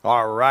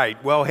All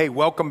right. Well, hey,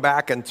 welcome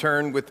back and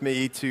turn with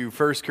me to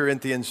 1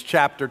 Corinthians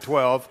chapter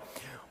 12,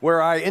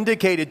 where I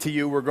indicated to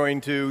you we're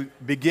going to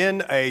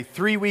begin a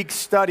 3-week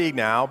study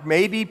now,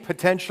 maybe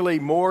potentially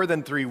more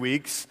than 3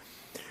 weeks,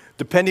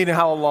 depending on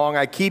how long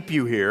I keep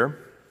you here.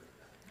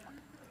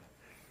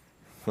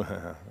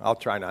 I'll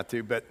try not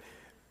to, but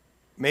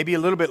maybe a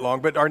little bit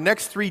long. But our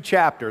next 3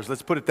 chapters,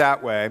 let's put it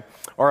that way,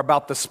 are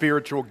about the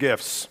spiritual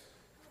gifts.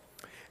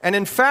 And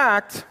in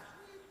fact,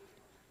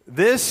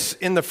 this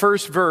in the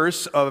first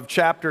verse of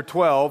chapter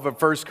 12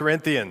 of 1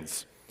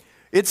 Corinthians.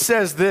 It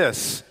says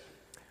this.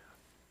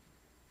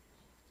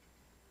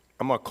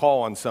 I'm going to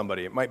call on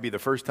somebody. It might be the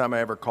first time I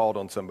ever called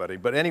on somebody.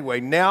 But anyway,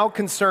 now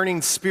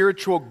concerning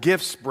spiritual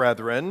gifts,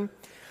 brethren,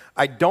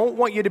 I don't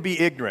want you to be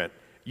ignorant.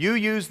 You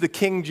use the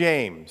King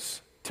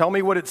James. Tell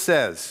me what it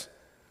says,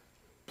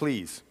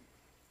 please.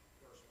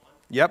 Verse 1.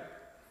 Yep.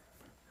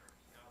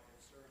 Now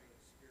concerning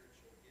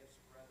spiritual gifts,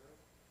 brethren,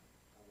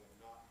 I would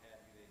not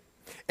have you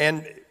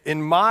ignorant. And in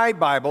my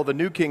Bible, the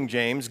New King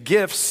James,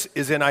 gifts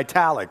is in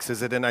italics.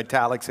 Is it in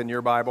italics in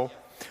your Bible?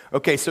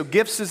 Okay, so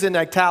gifts is in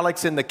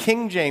italics in the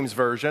King James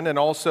Version and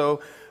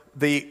also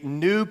the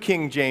New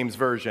King James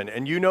Version.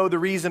 And you know the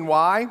reason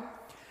why?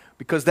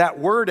 Because that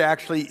word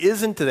actually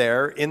isn't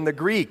there in the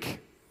Greek.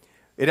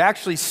 It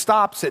actually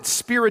stops at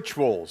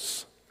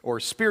spirituals, or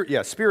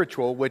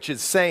spiritual, which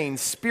is saying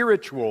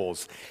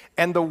spirituals.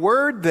 And the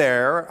word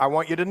there, I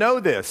want you to know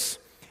this,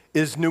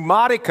 is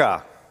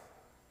pneumatica.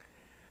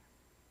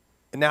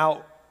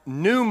 Now,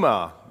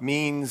 pneuma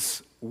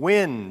means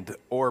wind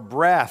or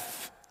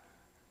breath.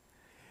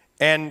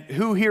 And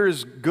who here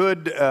is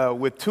good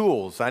with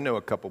tools? I know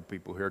a couple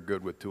people here are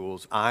good with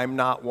tools. I'm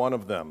not one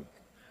of them.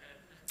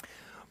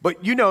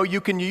 But you know,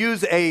 you can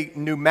use a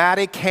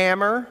pneumatic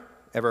hammer.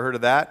 Ever heard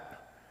of that?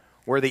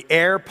 Where the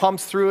air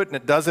pumps through it and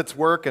it does its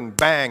work and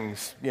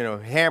bangs,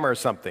 hammer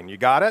something. You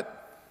got it?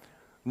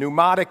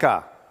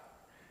 Pneumatica.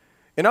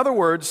 In other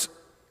words,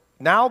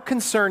 now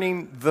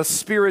concerning the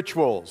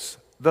spirituals,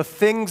 the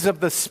things of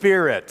the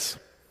Spirit.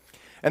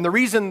 And the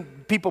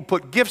reason people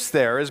put gifts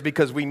there is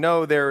because we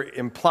know they're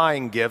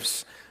implying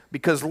gifts,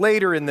 because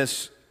later in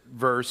this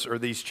verse or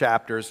these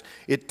chapters,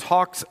 it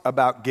talks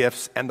about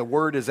gifts and the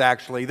word is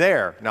actually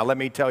there. Now let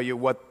me tell you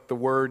what the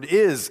word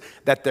is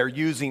that they're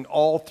using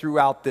all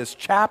throughout this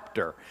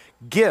chapter.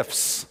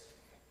 Gifts.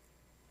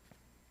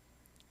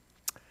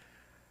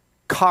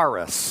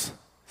 Charis.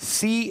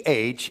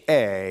 C-H-A-R-I-S.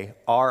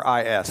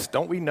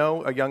 Don't we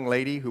know a young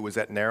lady who was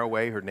at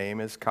Narrowway? Her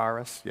name is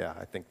Charis? Yeah,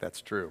 I think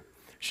that's true.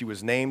 She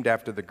was named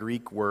after the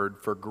Greek word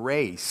for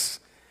grace.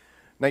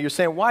 Now you're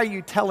saying, why are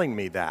you telling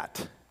me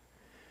that?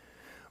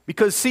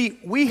 Because, see,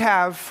 we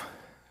have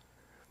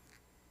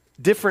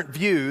different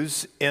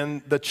views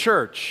in the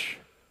church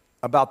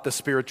about the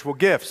spiritual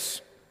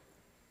gifts.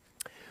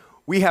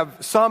 We have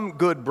some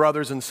good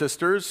brothers and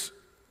sisters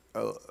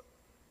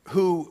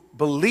who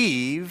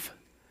believe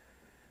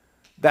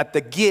that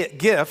the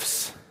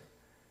gifts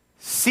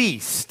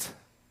ceased.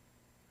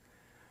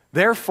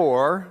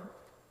 Therefore,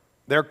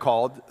 they're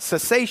called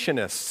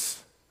cessationists.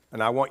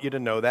 And I want you to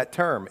know that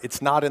term.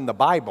 It's not in the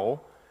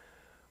Bible,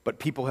 but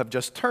people have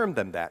just termed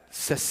them that.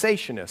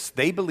 Cessationists.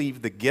 They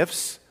believe the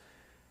gifts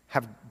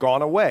have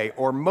gone away,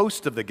 or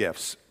most of the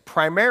gifts.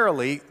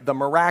 Primarily the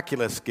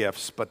miraculous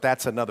gifts, but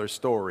that's another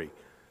story.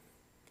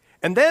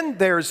 And then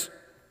there's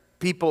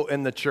people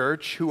in the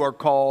church who are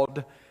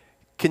called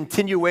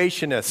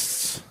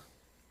continuationists.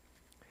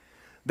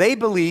 They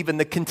believe in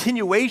the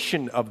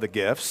continuation of the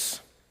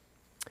gifts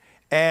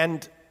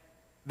and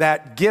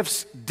that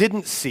gifts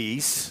didn't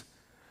cease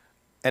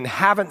and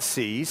haven't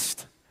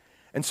ceased,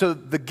 and so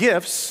the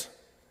gifts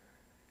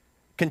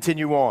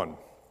continue on.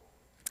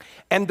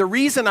 And the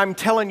reason I'm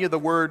telling you the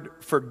word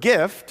for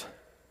gift,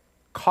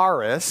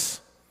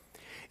 charis,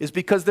 is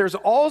because there's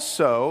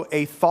also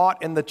a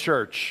thought in the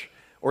church,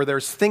 or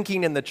there's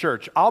thinking in the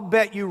church. I'll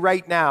bet you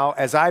right now,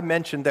 as I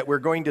mentioned that we're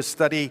going to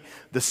study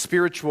the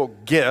spiritual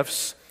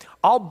gifts,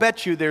 I'll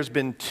bet you there's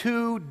been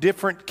 2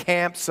 different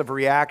camps of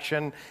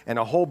reaction and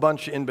a whole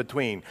bunch in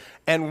between.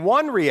 And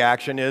one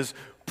reaction is,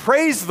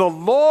 praise the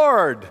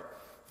Lord.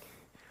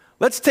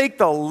 Let's take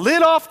the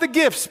lid off the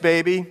gifts,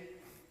 baby,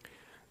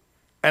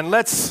 and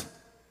let's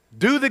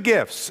do the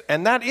gifts.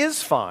 And that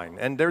is fine,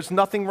 and there's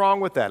nothing wrong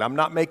with that. I'm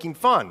not making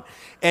fun.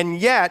 And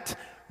yet,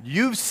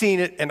 you've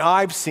seen it and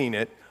I've seen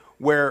it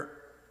where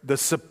the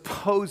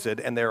supposed,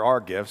 and there are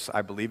gifts,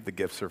 I believe the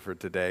gifts are for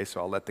today, so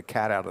I'll let the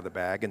cat out of the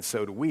bag, and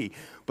so do we.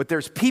 But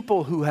there's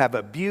people who have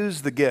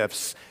abused the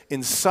gifts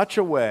in such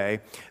a way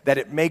that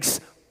it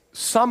makes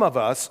some of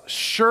us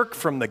shirk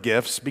from the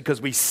gifts because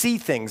we see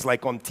things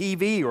like on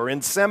TV or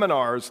in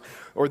seminars,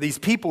 or these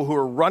people who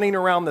are running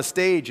around the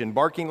stage and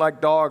barking like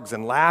dogs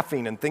and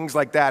laughing and things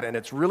like that, and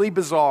it's really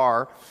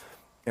bizarre,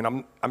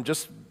 and I'm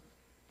just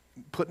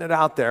putting it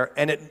out there,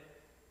 and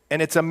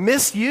it's a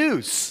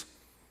misuse.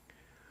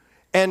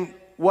 And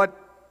what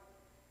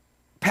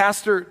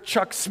Pastor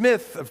Chuck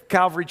Smith of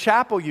Calvary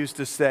Chapel used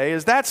to say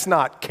is that's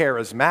not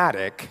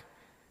charismatic,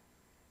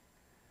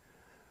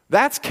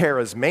 that's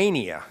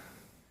charismania.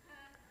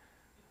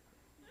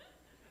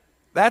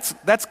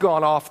 that's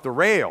gone off the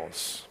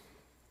rails.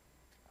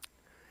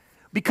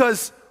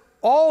 Because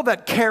all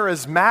that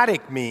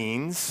charismatic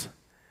means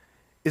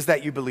is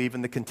that you believe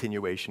in the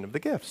continuation of the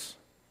gifts.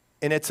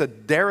 And it's a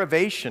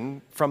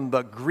derivation from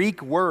the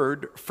Greek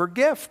word for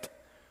gift.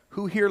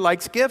 Who here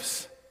likes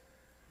gifts?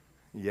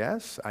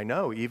 Yes, I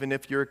know. Even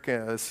if you're a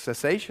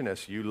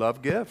cessationist, you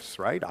love gifts,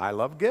 right? I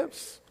love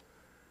gifts.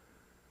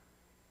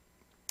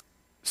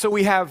 So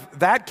we have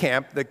that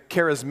camp, the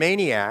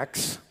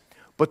charismaniacs,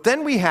 but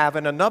then we have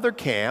in another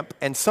camp,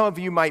 and some of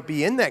you might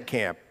be in that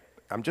camp.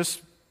 I'm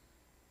just,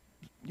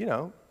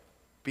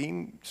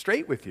 being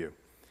straight with you,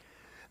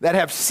 that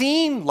have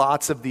seen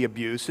lots of the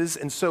abuses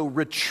and so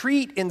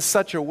retreat in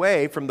such a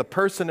way from the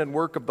person and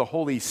work of the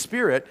Holy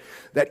Spirit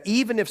that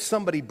even if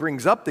somebody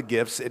brings up the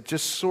gifts, it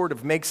just sort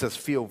of makes us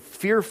feel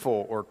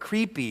fearful or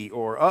creepy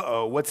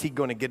or, what's he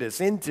going to get us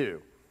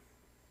into?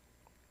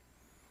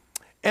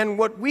 And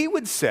what we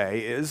would say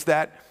is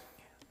that,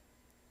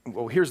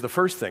 well, here's the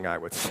first thing I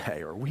would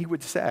say, or we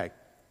would say,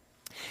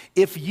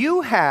 if you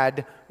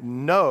had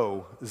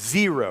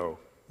zero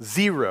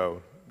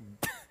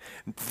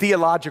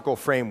theological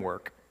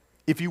framework,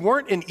 if you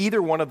weren't in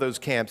either one of those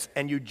camps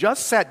and you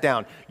just sat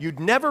down, you'd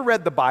never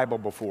read the Bible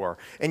before,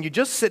 and you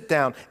just sit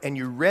down and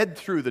you read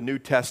through the New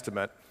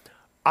Testament,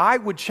 I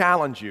would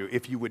challenge you,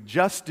 if you would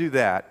just do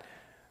that,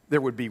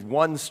 there would be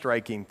one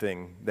striking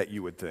thing that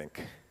you would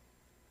think.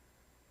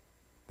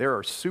 There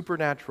are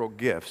supernatural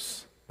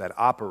gifts that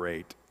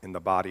operate in the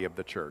body of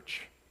the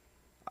church.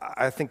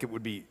 I think it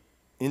would be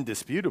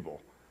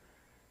indisputable.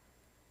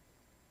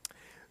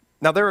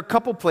 Now, there are a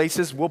couple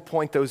places, we'll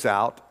point those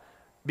out,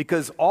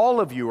 because all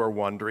of you are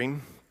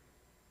wondering,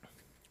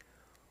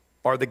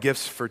 are the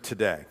gifts for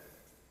today?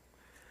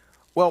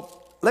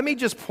 Well, let me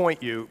just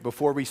point you,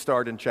 before we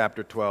start in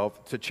chapter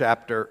 12, to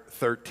chapter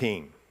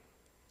 13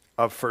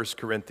 of 1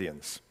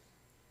 Corinthians.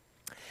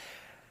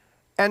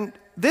 And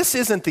this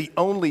isn't the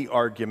only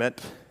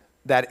argument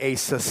that a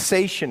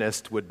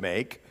cessationist would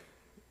make.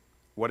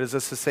 What is a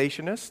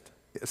cessationist?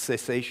 A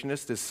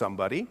cessationist is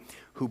somebody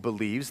who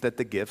believes that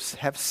the gifts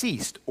have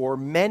ceased, or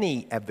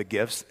many of the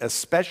gifts,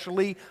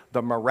 especially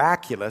the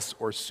miraculous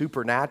or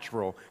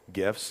supernatural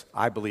gifts.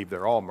 I believe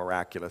they're all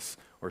miraculous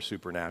or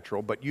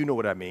supernatural, but you know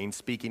what I mean.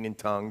 Speaking in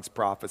tongues,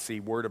 prophecy,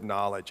 word of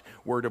knowledge,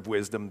 word of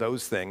wisdom,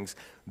 those things,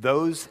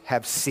 those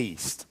have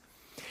ceased.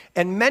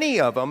 And many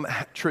of them,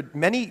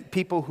 many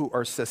people who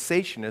are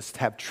cessationists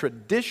have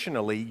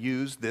traditionally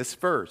used this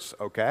verse,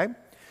 okay?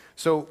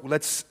 So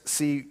let's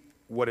see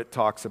what it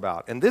talks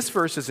about. And this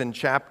verse is in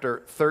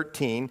chapter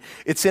 13.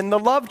 It's in the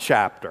love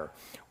chapter.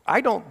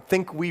 I don't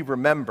think we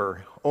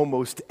remember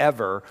almost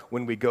ever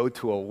when we go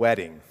to a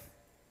wedding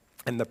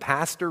and the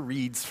pastor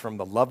reads from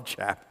the love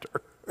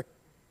chapter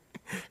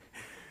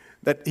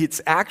that it's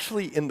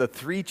actually in the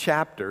 3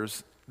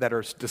 chapters that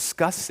are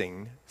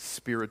discussing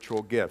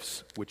spiritual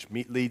gifts, which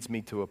leads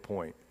me to a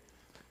point.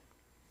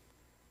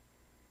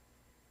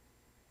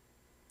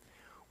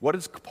 What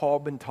has Paul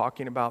been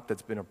talking about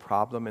that's been a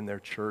problem in their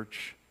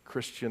church?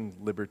 Christian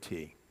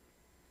liberty.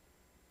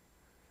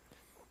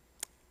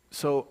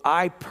 So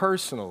I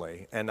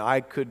personally, and I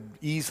could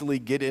easily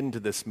get into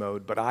this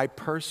mode, but I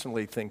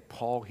personally think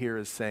Paul here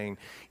is saying,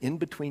 in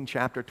between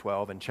chapter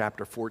 12 and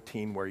chapter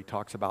 14, where he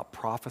talks about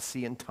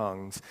prophecy and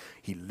tongues,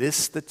 he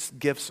lists the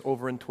gifts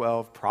over in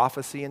 12,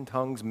 prophecy and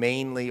tongues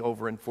mainly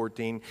over in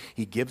 14.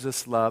 He gives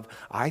us love.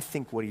 I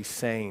think what he's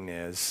saying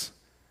is,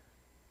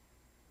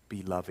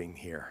 be loving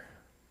here.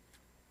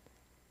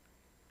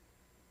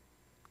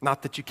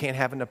 Not that you can't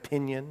have an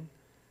opinion,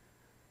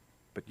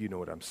 but you know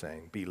what I'm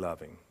saying. Be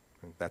loving.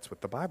 And that's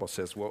what the Bible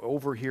says. Well,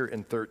 over here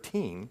in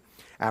 13,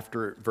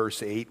 after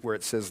verse 8, where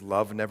it says,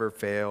 love never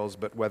fails,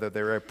 but whether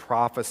there are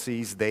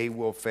prophecies, they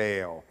will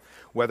fail.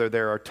 Whether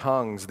there are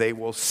tongues, they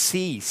will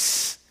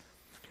cease.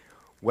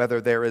 Whether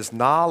there is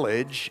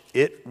knowledge,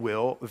 it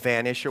will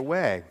vanish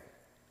away.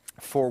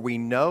 For we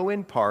know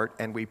in part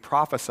and we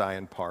prophesy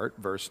in part,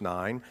 verse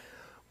 9.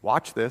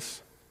 Watch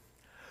this.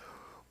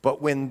 But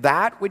when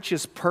that which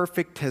is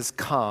perfect has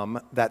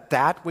come,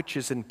 that which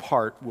is in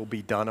part will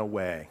be done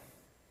away.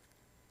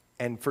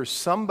 And for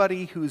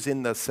somebody who's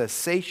in the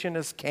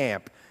cessationist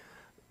camp,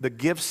 the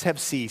gifts have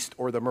ceased,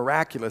 or the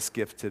miraculous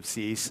gifts have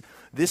ceased.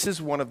 This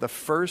is one of the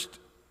first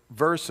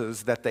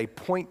verses that they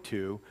point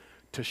to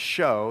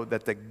show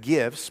that the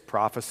gifts,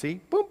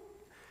 prophecy, boop,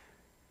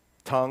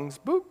 tongues,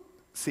 boop,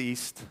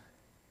 ceased,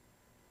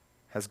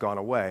 has gone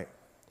away.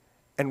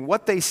 And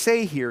what they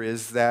say here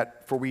is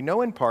that, for we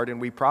know in part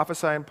and we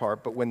prophesy in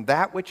part, but when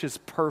that which is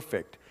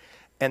perfect,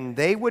 and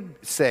they would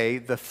say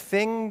the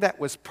thing that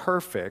was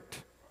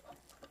perfect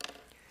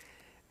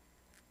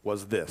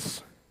was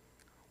this.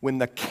 When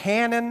the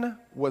canon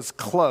was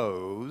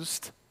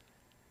closed,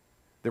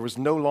 there was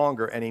no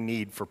longer any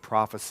need for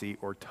prophecy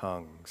or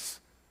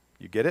tongues.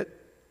 You get it?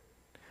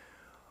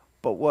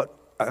 But what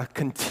a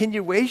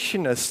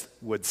continuationist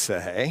would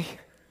say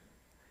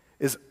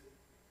is,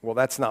 well,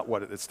 that's not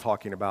what it's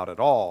talking about at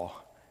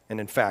all.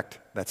 And in fact,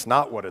 that's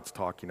not what it's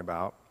talking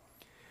about.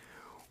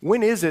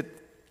 When is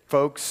it,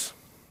 folks,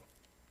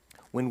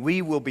 when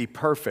we will be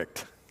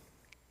perfect?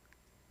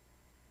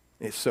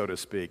 so to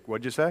speak.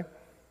 What'd you say?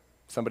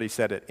 Somebody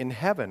said it. In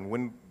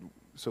heaven,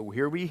 so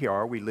here we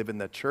are, we live in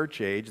the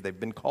church age. They've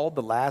been called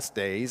the last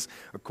days,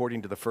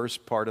 according to the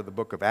first part of the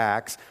book of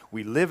Acts.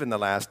 We live in the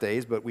last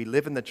days, but we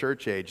live in the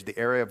church age, the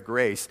era of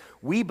grace.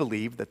 We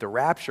believe that the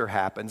rapture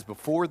happens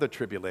before the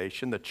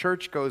tribulation. The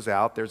church goes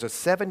out. There's a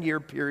 7-year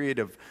period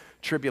of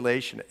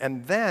tribulation.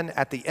 And then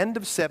at the end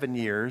of 7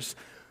 years,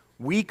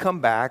 we come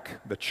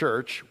back, the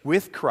church,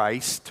 with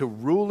Christ to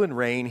rule and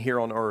reign here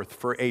on earth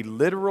for a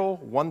literal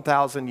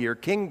 1,000-year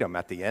kingdom.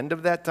 At the end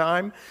of that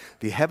time,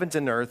 the heavens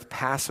and earth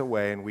pass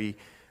away, and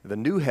the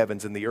new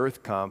heavens and the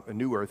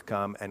new earth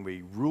come, and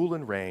we rule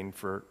and reign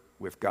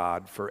with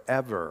God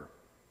forever.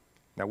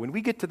 Now, when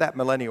we get to that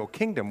millennial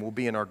kingdom, we'll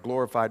be in our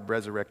glorified,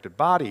 resurrected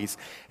bodies.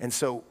 And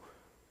so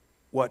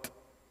what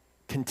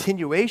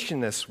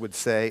continuationists would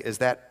say is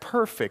that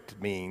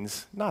perfect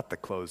means not the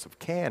close of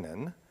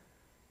canon,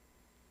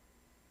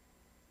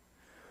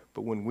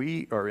 but when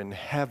we are in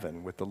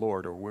heaven with the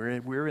Lord, or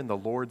we're in the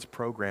Lord's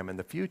program in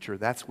the future,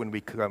 that's when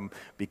we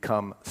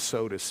become,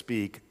 so to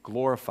speak,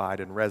 glorified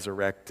and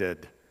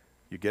resurrected.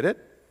 You get it?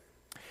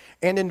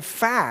 And in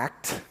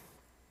fact,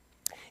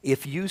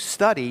 if you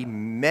study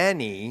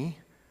many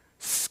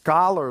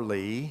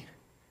scholarly,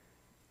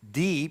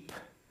 deep,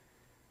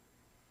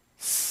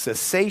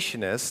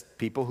 cessationists,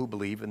 people who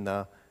believe in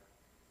the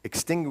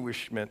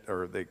extinguishment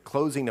or the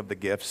closing of the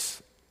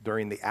gifts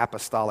during the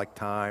apostolic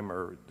time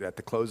or at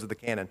the close of the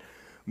canon,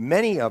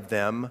 many of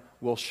them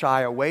will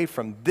shy away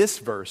from this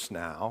verse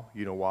now.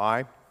 You know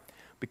why?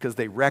 Because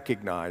they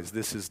recognize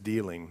this is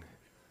dealing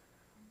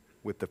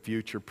with the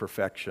future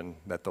perfection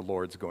that the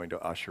Lord's going to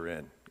usher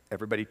in.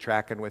 Everybody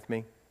tracking with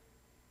me?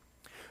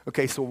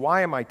 Okay, so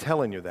why am I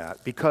telling you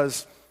that?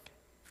 Because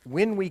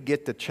when we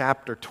get to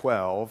chapter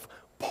 12,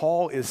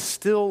 Paul is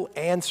still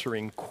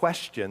answering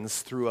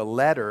questions through a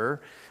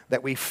letter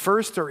that we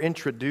first are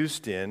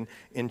introduced in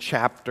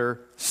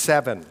chapter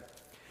 7.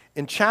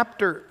 In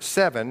chapter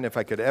 7, if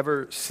I could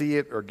ever see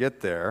it or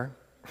get there,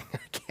 I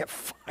can't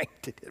find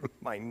it in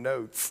my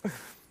notes.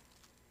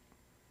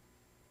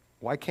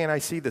 Why can't I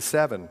see the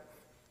 7?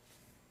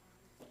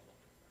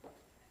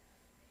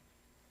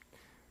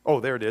 Oh,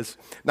 there it is.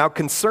 Now,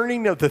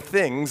 concerning of the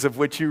things of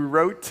which you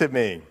wrote to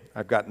me.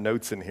 I've got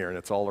notes in here, and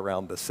it's all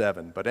around the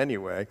 7. But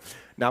anyway,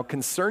 now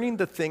concerning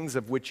the things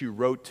of which you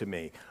wrote to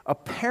me.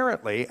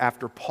 Apparently,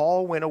 after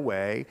Paul went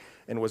away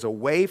and was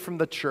away from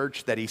the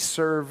church that he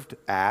served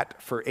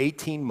at for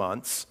 18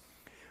 months,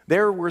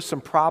 there were some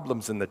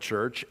problems in the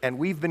church, and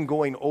we've been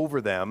going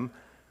over them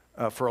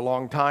for a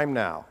long time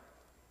now.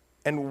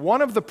 And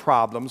one of the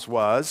problems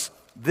was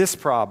this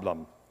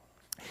problem.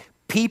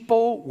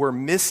 People were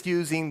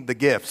misusing the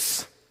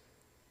gifts.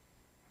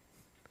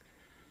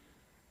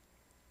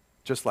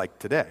 Just like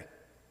today.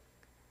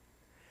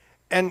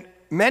 And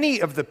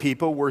many of the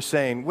people were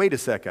saying, wait a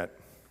second,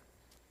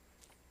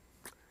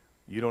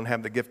 you don't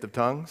have the gift of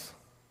tongues?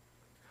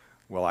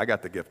 Well, I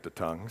got the gift of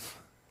tongues.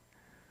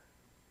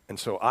 And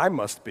so I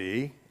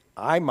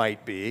may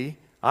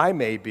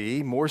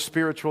be more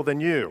spiritual than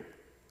you.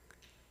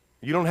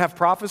 You don't have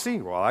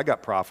prophecy? Well, I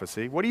got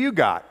prophecy. What do you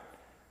got?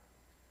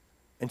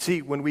 And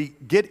see, when we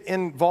get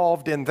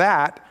involved in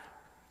that,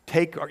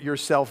 take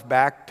yourself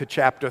back to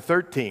chapter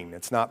 13.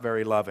 It's not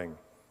very loving.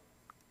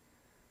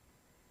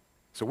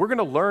 So we're going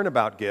to learn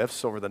about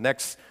gifts over the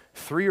next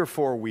 3 or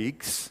 4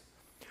 weeks.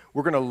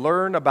 We're going to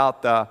learn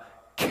about the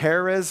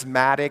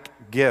charismatic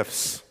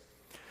gifts.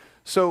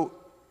 So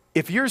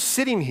if you're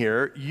sitting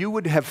here, you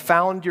would have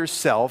found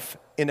yourself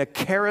in a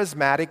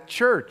charismatic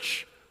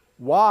church.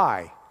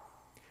 Why?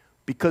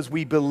 Because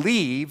we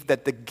believe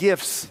that the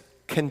gifts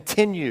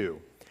continue.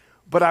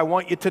 But I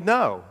want you to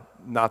know,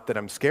 not that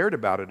I'm scared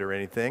about it or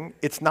anything,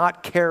 it's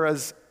not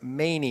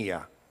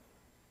charismania.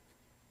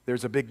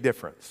 There's a big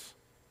difference.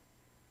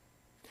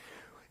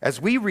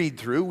 As we read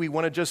through, we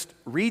want to just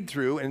read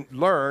through and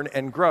learn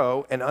and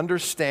grow and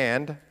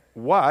understand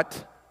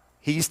what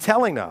he's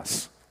telling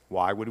us.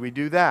 Why would we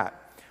do that?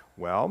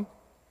 Well,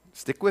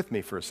 stick with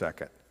me for a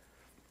second.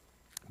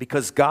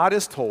 Because God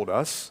has told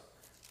us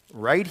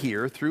right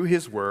here through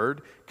his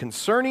word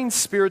concerning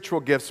spiritual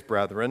gifts,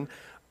 brethren,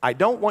 I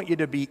don't want you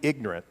to be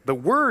ignorant. The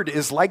word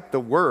is like the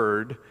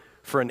word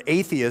for an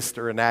atheist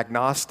or an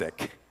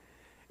agnostic.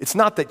 It's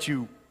not that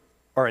you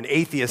are an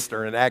atheist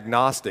or an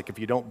agnostic if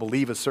you don't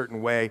believe a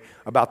certain way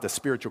about the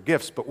spiritual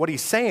gifts, but what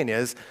he's saying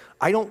is,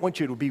 I don't want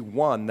you to be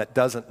one that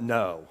doesn't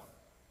know.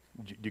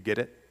 Do you get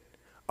it?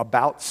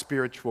 About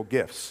spiritual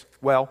gifts.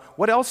 Well,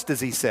 what else does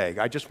he say?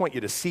 I just want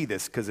you to see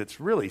this because it's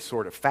really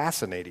sort of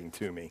fascinating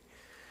to me.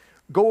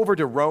 Go over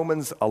to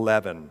Romans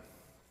 11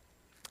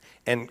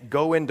 and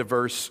go into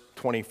verse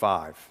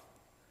 25.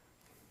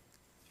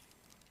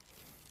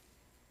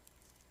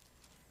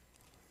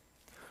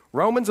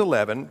 Romans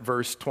 11,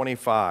 verse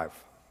 25.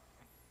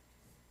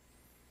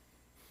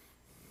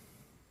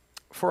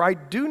 For I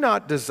do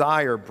not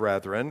desire,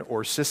 brethren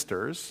or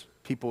sisters,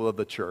 people of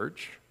the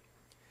church,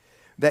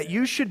 that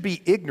you should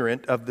be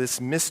ignorant of this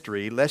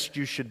mystery, lest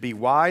you should be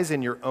wise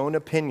in your own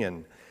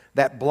opinion,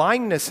 that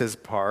blindness is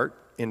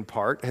in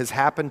part, has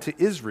happened to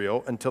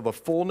Israel until the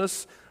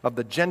fullness of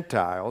the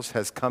Gentiles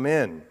has come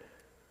in.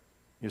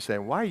 You're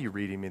saying, why are you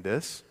reading me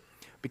this?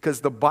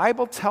 Because the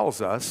Bible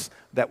tells us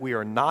that we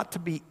are not to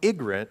be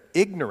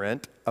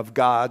ignorant of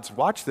God's,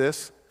 watch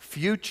this,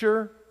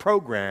 future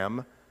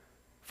program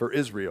for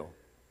Israel.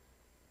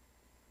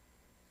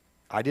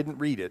 I didn't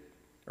read it,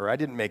 or I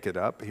didn't make it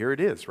up. Here it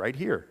is, right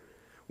here.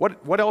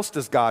 What else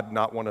does God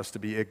not want us to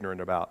be ignorant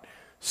about?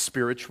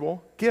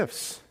 Spiritual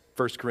gifts.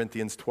 1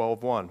 Corinthians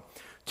 12:1.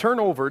 Turn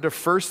over to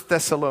 1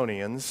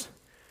 Thessalonians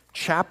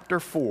chapter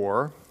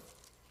 4,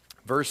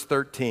 verse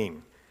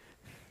 13.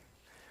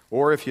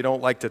 Or if you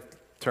don't like to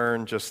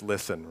turn, just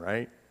listen,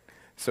 right?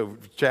 So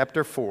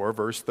chapter 4,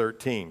 verse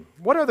 13.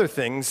 What other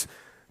things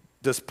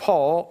does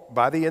Paul,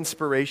 by the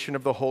inspiration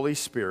of the Holy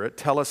Spirit,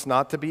 tell us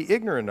not to be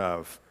ignorant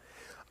of?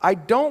 I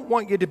don't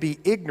want you to be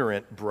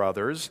ignorant,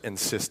 brothers and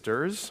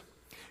sisters,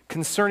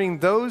 concerning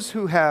those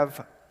who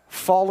have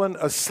fallen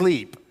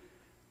asleep,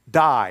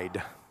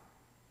 died.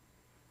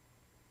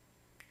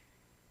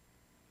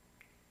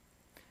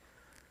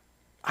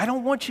 I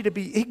don't want you to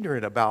be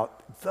ignorant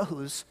about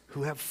those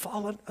who have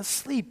fallen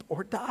asleep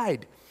or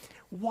died.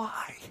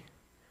 Why?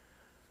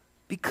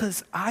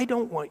 Because I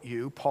don't want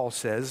you, Paul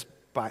says,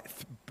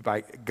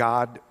 by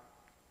God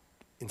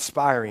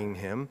inspiring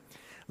him,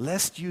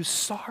 lest you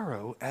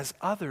sorrow as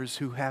others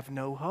who have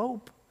no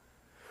hope.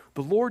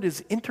 The Lord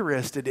is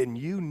interested in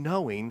you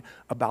knowing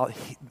about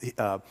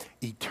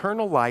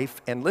eternal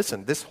life. And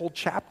listen, this whole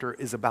chapter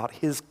is about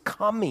his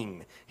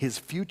coming, his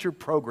future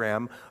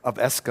program of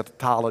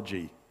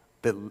eschatology,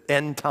 the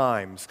end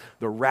times,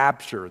 the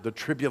rapture, the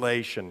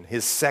tribulation,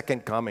 his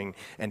second coming.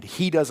 And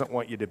he doesn't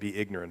want you to be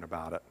ignorant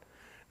about it.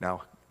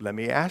 Now, let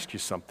me ask you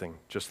something.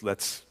 Just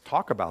let's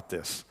talk about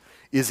this.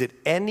 Is it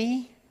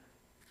any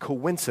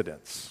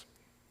coincidence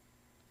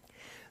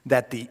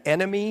that the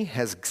enemy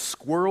has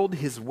squirreled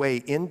his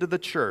way into the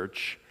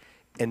church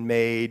and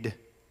made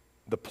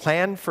the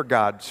plan for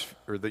God's,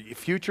 or the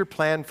future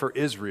plan for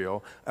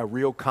Israel, a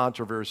real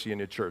controversy in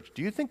the church?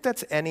 Do you think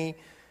that's any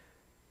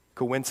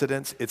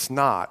coincidence? It's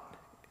not.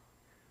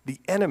 The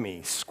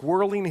enemy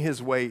squirreling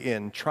his way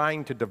in,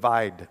 trying to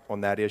divide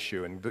on that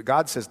issue. And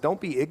God says,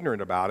 don't be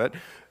ignorant about it.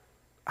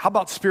 How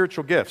about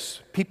spiritual gifts?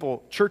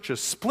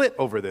 Churches split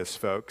over this,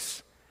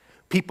 folks.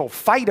 People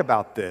fight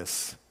about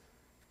this.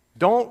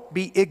 Don't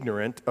be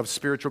ignorant of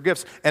spiritual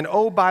gifts. And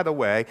oh, by the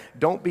way,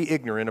 don't be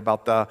ignorant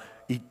about the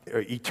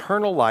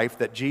eternal life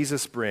that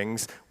Jesus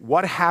brings,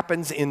 what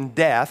happens in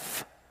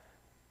death,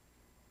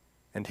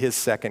 and his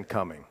second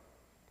coming.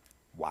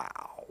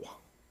 Wow.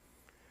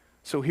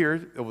 So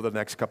here, over the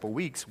next couple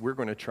weeks, we're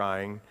going to try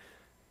and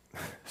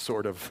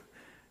sort of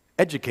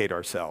educate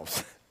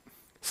ourselves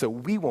so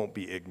we won't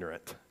be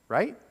ignorant,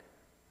 right?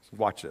 So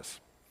watch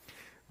this.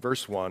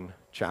 Verse 1,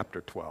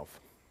 chapter 12.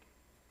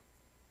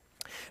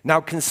 Now,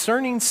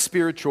 concerning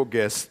spiritual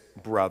gifts,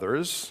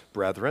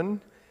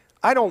 brethren,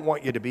 I don't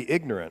want you to be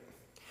ignorant.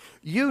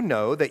 You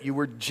know that you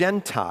were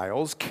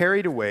Gentiles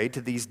carried away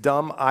to these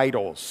dumb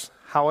idols,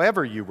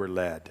 however you were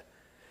led.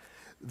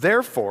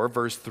 Therefore,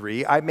 verse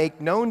 3, I make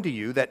known to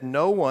you that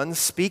no one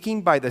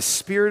speaking by the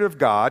Spirit of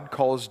God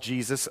calls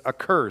Jesus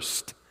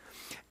accursed.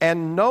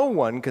 And no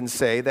one can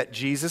say that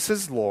Jesus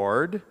is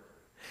Lord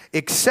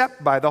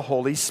except by the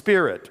Holy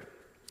Spirit.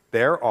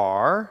 There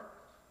are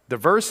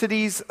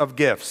diversities of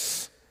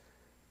gifts,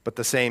 but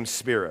the same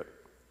Spirit.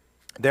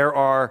 There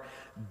are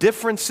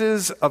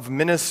differences of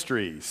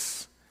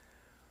ministries,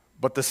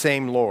 but the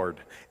same Lord.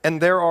 And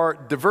there are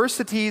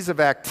diversities of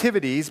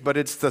activities, but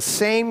it's the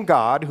same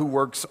God who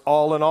works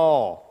all in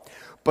all.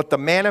 But the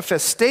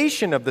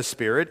manifestation of the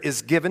Spirit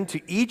is given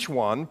to each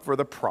one for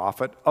the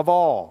profit of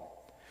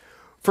all.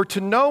 For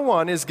to no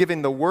one is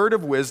given the word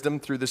of wisdom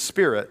through the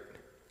Spirit.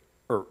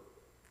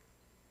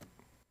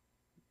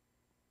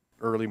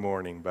 Early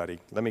morning, buddy.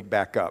 Let me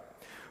back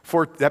up.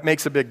 That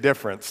makes a big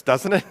difference,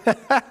 doesn't it?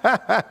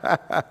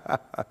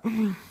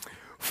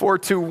 For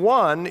to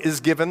one is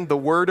given the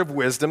word of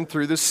wisdom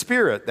through the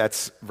Spirit.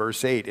 That's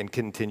verse 8, and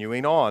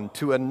continuing on.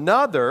 To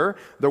another,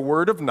 the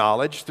word of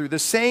knowledge through the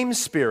same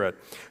Spirit.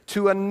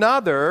 To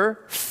another,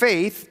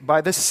 faith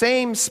by the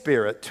same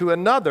Spirit. To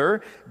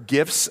another,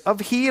 gifts of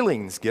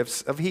healings.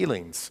 Gifts of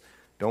healings.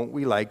 Don't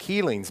we like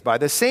healings? By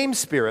the same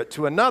Spirit.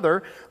 To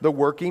another, the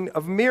working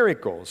of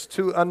miracles.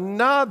 To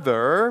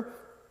another,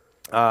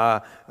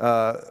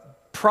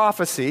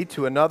 prophecy.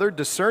 To another,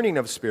 discerning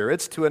of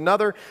spirits. To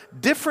another,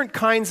 different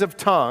kinds of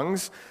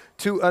tongues.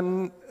 To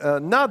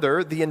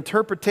another, the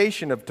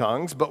interpretation of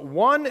tongues. But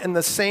one and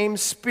the same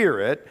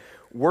Spirit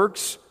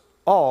works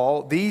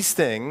all these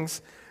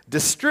things,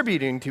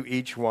 distributing to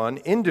each one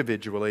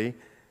individually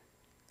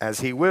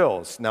as he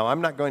wills. Now,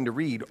 I'm not going to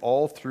read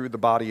all through the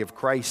body of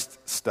Christ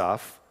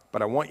stuff,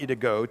 but I want you to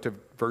go to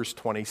verse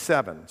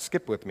 27.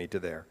 Skip with me to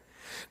there.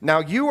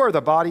 Now, you are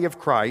the body of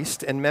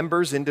Christ and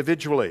members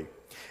individually.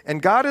 And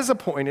God has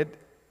appointed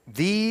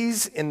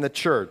these in the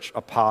church: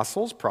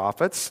 apostles,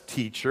 prophets,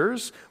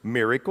 teachers,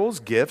 miracles,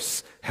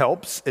 gifts,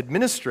 helps,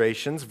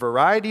 administrations,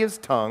 variety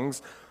of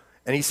tongues.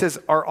 And he says,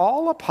 are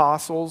all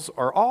apostles,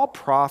 are all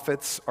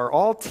prophets, are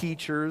all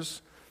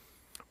teachers?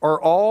 Are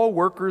all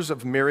workers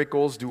of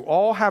miracles? Do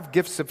all have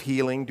gifts of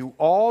healing? Do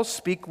all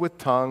speak with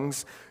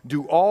tongues?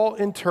 Do all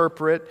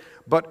interpret?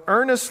 But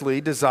earnestly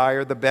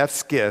desire the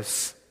best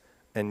gifts,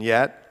 and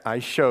yet I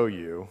show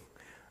you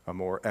a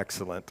more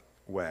excellent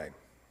way.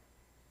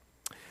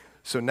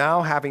 So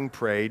now, having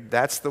prayed,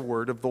 that's the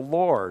word of the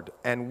Lord.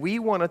 And we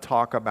want to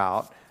talk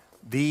about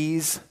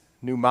these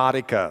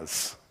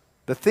pneumaticas,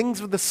 the things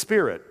of the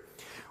Spirit.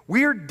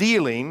 We're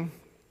dealing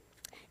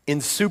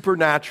in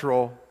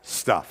supernatural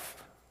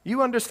stuff.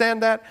 You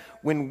understand that?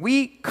 When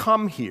we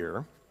come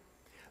here,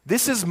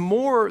 this is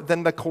more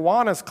than the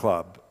Kiwanis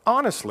Club,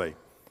 honestly.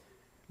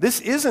 This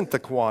isn't the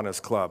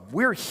Kiwanis Club.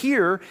 We're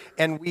here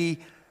and we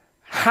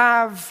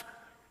have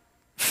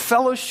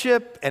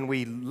fellowship and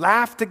we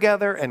laugh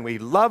together and we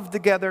love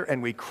together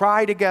and we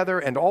cry together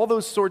and all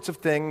those sorts of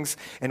things,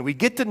 and we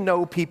get to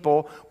know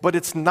people, but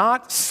it's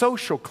not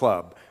social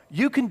club.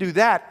 You can do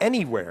that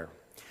anywhere.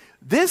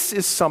 This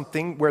is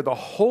something where the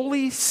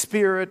Holy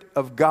Spirit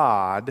of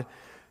God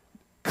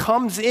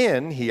comes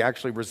in. He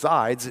actually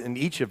resides in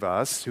each of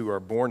us who are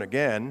born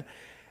again,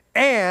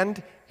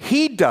 and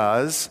he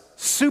does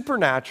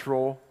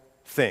supernatural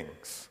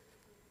things.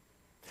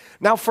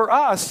 Now, for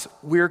us,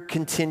 we're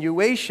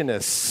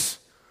continuationists.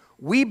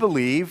 We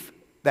believe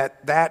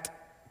that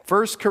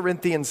 1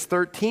 Corinthians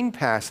 13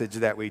 passage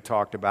that we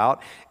talked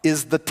about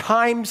is the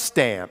time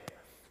stamp.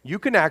 You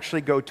can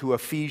actually go to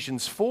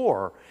Ephesians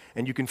 4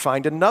 and you can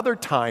find another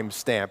time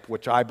stamp,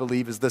 which I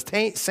believe is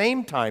the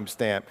same time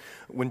stamp.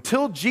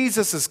 Until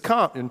Jesus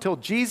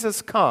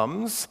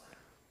comes,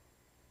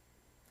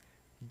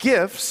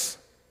 gifts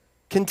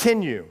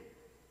continue.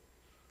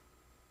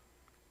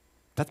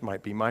 That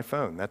might be my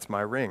phone. That's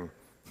my ring.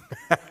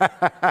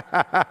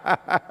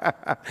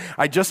 I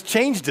just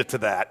changed it to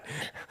that.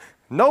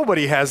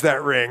 Nobody has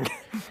that ring.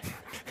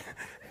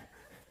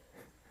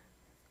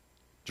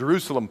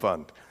 Jerusalem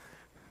Fund.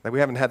 We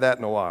haven't had that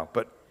in a while,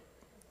 but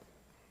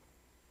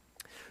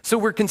so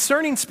we're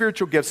concerning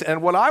spiritual gifts,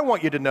 and what I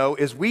want you to know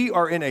is we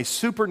are in a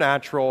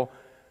supernatural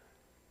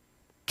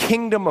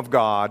kingdom of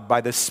God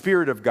by the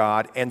Spirit of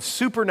God, and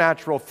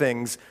supernatural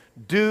things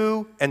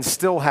do and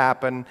still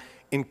happen,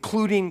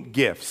 including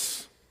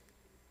gifts.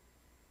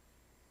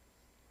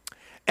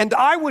 And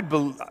I would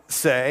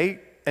say,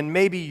 and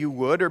maybe you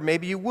would or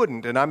maybe you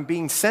wouldn't, and I'm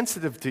being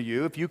sensitive to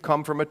you if you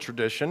come from a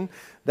tradition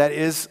that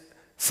is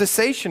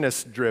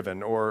cessationist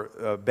driven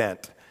or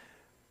bent.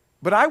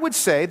 But I would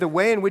say the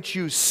way in which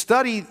you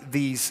study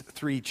these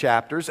 3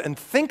 chapters and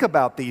think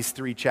about these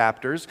 3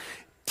 chapters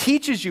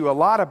teaches you a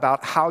lot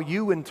about how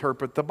you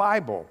interpret the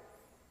Bible.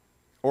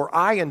 Or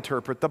I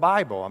interpret the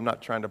Bible. I'm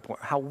not trying to point,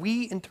 how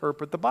we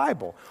interpret the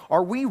Bible.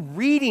 Are we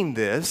reading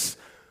this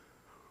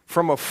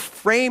from a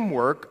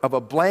framework of a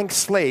blank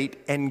slate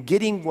and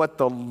getting what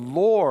the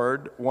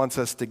Lord wants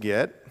us to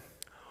get?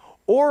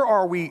 Or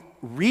are we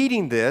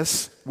reading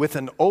this with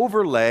an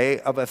overlay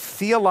of a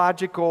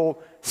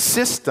theological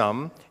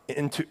system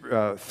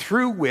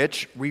through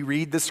which we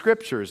read the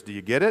scriptures? Do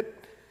you get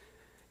it?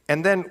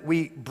 And then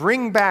we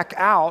bring back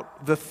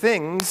out the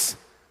things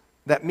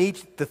that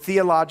meet the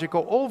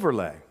theological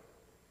overlay.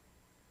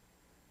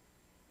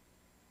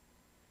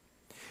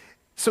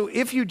 So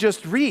if you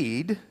just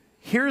read,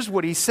 here's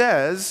what he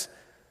says,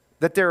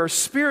 that there are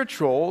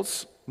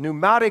spirituals,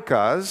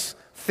 pneumaticas,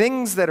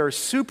 things that are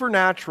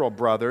supernatural,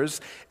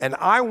 brothers, and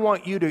I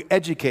want you to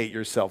educate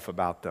yourself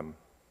about them.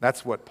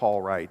 That's what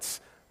Paul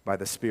writes by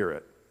the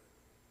Spirit.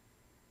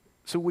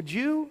 So would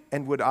you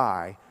and would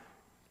I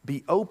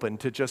be open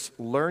to just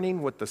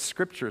learning what the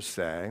scriptures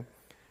say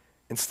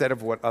instead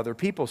of what other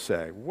people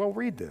say? Well,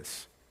 read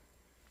this.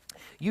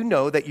 You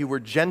know that you were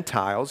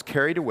Gentiles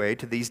carried away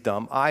to these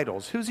dumb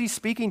idols. Who's he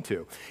speaking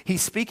to?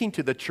 He's speaking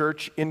to the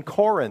church in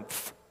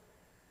Corinth.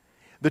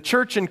 The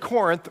church in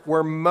Corinth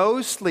were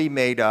mostly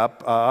made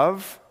up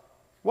of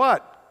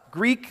what?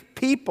 Greek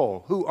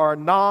people who are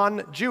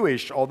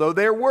non-Jewish, although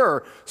there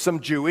were some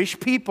Jewish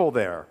people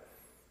there.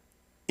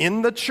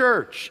 In the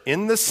church,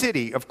 in the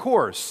city, of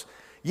course.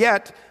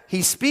 Yet,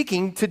 he's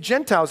speaking to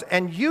Gentiles,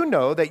 and you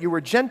know that you were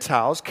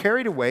Gentiles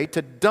carried away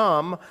to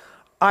dumb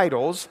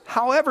idols,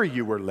 however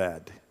you were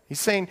led. He's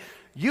saying,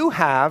 you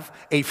have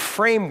a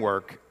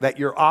framework that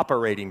you're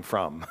operating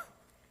from.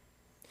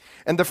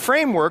 And the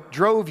framework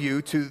drove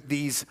you to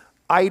these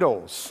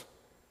idols.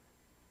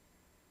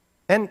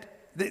 And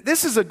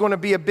this is going to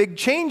be a big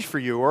change for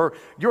you, or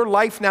your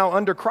life now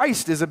under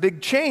Christ is a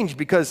big change,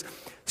 because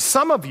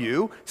some of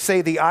you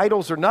say the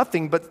idols are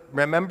nothing, but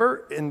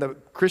remember in the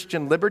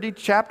Christian liberty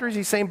chapters,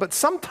 he's saying, but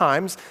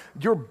sometimes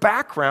your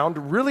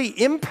background really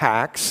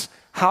impacts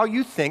how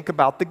you think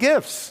about the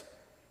gifts.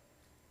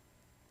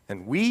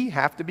 And we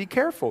have to be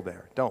careful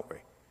there, don't we?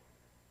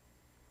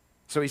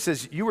 So he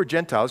says, you were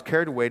Gentiles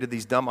carried away to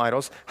these dumb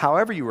idols,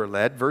 however you were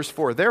led. Verse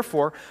 4,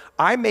 therefore,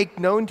 I make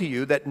known to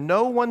you that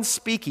no one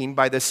speaking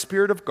by the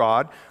Spirit of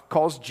God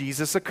calls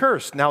Jesus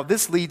accursed. Now,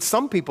 this leads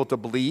some people to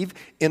believe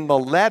in the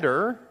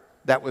letter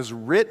that was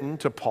written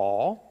to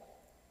Paul,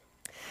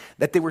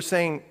 that they were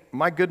saying,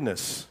 my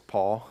goodness,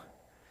 Paul,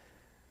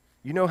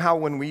 You know how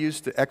when we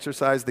used to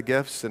exercise the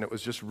gifts and it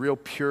was just real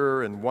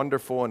pure and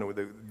wonderful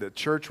and the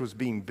church was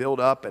being built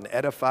up and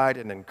edified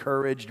and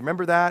encouraged?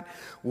 Remember that?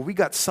 Well, we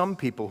got some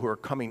people who are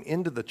coming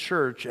into the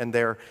church and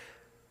they're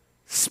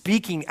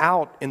speaking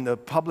out in the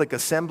public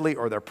assembly,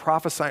 or they're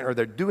prophesying, or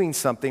they're doing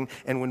something,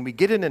 and when we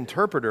get an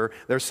interpreter,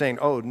 they're saying,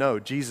 oh no,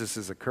 Jesus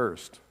is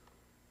accursed.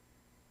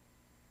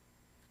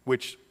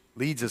 Which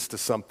leads us to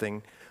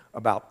something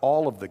about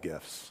all of the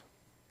gifts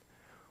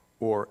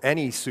or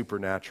any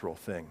supernatural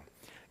thing.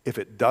 If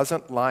it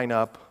doesn't line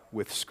up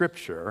with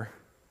Scripture,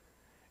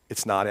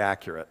 it's not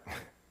accurate.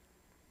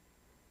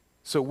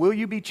 So will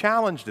you be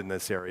challenged in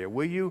this area?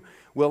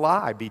 Will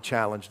I be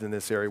challenged in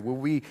this area? Will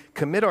we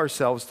commit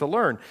ourselves to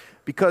learn?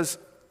 Because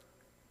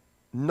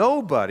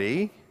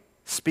nobody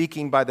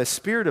speaking by the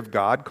Spirit of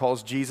God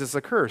calls Jesus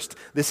accursed.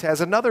 This has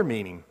another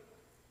meaning.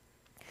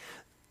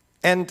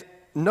 And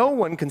no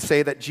one can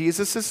say that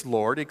Jesus is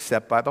Lord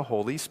except by the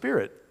Holy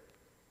Spirit.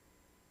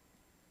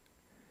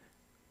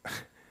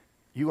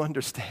 You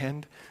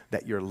understand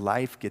that your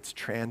life gets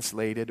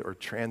translated or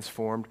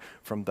transformed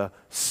from the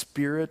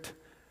spirit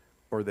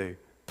or the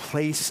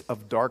place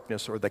of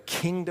darkness or the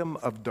kingdom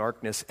of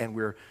darkness, and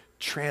we're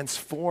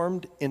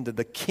transformed into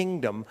the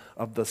kingdom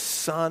of the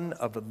Son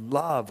of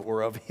love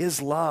or of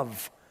His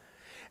love.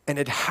 And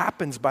it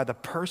happens by the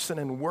person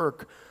and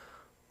work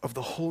of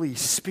the Holy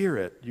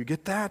Spirit. You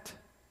get that?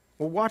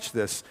 Well, watch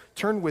this.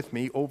 Turn with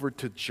me over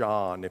to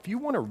John. If you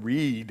want to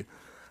read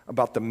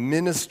about the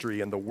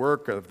ministry and the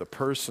work of the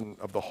person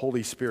of the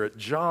Holy Spirit,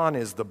 John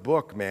is the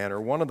book, man,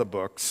 or one of the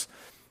books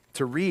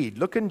to read.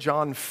 Look in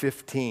John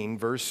 15,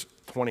 verse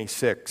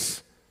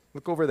 26.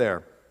 Look over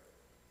there.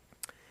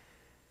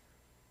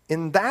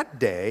 In that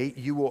day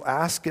you will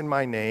ask in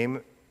my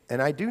name,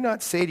 and I do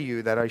not say to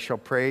you that I shall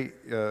pray.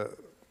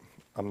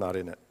 I'm not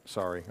in it.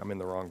 Sorry, I'm in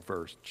the wrong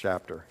verse,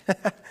 chapter.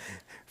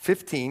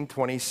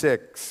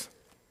 15:26.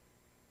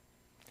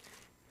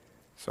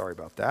 Sorry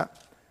about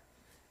that.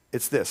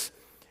 It's this.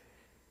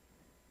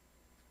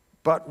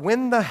 But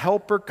when the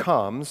Helper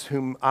comes,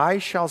 whom I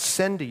shall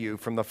send to you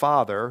from the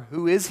Father,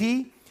 who is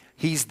He?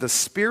 He's the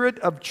Spirit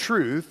of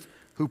truth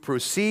who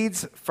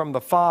proceeds from the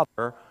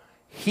Father.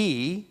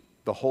 He,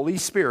 the Holy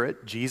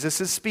Spirit, Jesus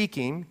is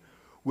speaking,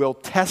 will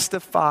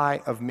testify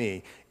of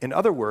me. In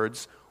other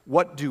words,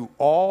 what do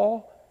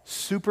all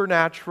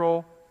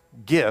supernatural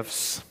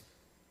gifts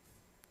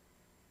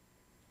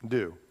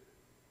do?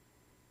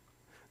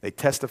 They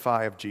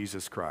testify of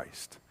Jesus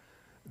Christ.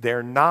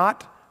 They're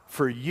not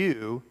for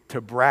you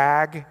to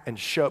brag and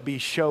be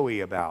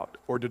showy about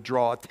or to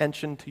draw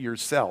attention to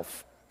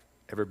yourself.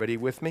 Everybody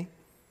with me?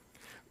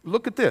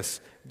 Look at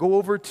this. Go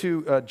over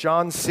to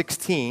John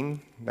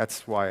 16.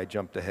 That's why I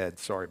jumped ahead.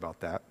 Sorry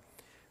about that.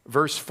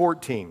 Verse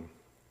 14.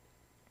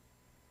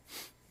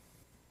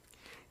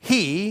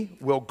 He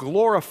will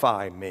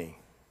glorify me.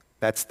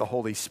 That's the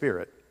Holy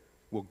Spirit.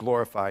 Will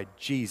glorify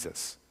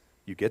Jesus.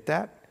 You get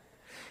that?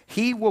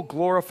 He will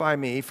glorify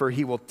me, for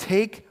he will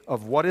take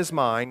of what is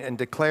mine and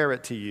declare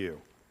it to you.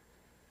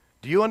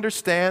 Do you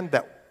understand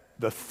that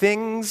the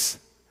things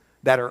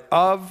that are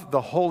of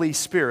the Holy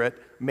Spirit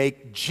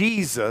make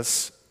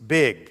Jesus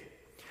big?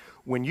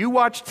 When you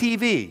watch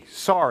TV,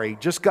 sorry,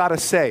 just got to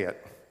say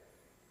it,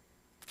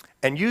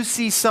 and you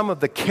see some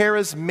of the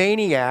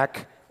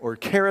charismaniac or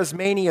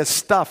charismania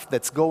stuff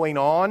that's going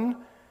on,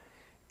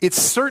 it's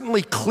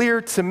certainly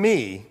clear to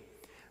me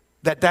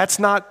that that's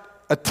not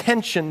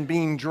attention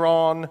being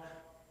drawn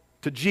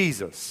to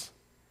Jesus.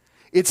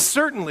 It's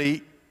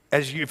certainly,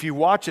 if you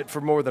watch it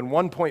for more than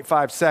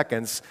 1.5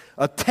 seconds,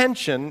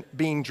 attention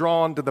being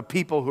drawn to the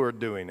people who are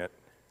doing it.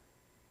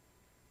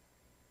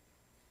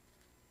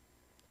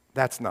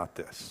 That's not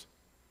this.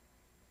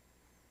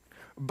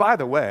 By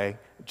the way,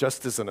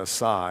 just as an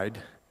aside,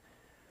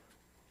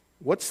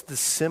 what's the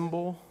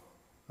symbol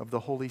of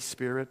the Holy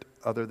Spirit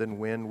other than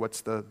wind?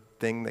 What's the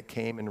thing that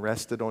came and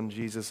rested on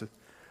Jesus?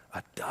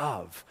 A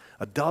dove.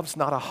 A dove's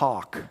not a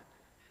hawk.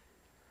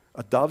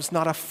 A dove's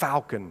not a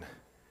falcon.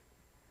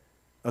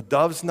 A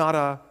dove's not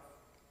a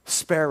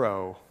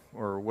sparrow,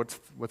 or what's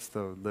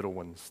the little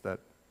ones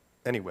that,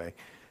 anyway.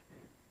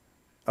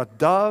 A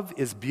dove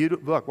is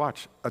beautiful. Look,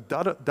 watch. A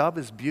dove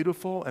is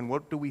beautiful, and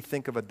what do we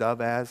think of a dove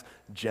as?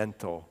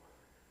 Gentle.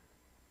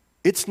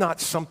 It's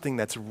not something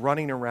that's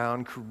running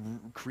around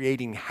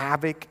creating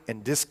havoc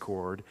and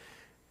discord.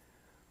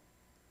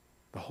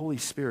 The Holy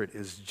Spirit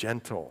is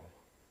gentle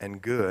and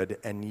good,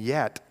 and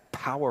yet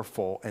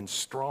powerful and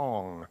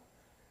strong.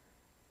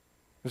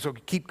 So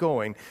keep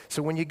going.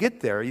 So when you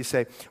get there, you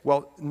say,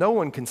 well, no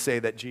one can say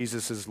that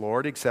Jesus is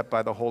Lord except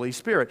by the Holy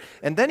Spirit.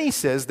 And then he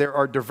says there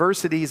are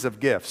diversities of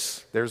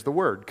gifts. There's the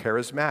word,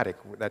 charismatic.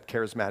 That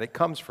charismatic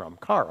comes from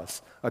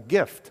charis, a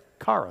gift,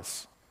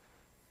 charis.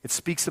 It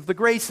speaks of the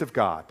grace of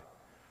God.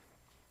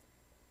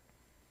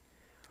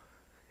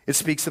 It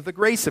speaks of the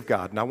grace of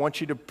God. And I want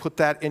you to put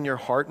that in your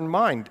heart and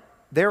mind.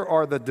 There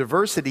are the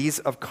diversities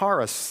of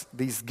charis,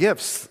 these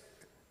gifts,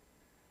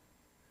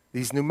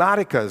 these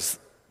pneumaticas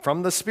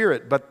from the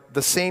Spirit, but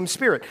the same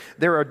Spirit.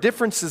 There are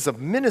differences of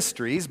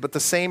ministries, but the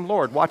same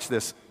Lord. Watch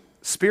this.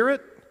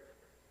 Spirit,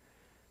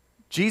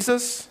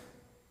 Jesus,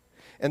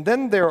 and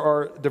then there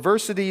are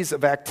diversities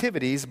of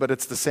activities, but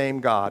it's the same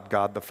God,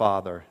 God the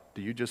Father.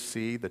 Do you just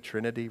see the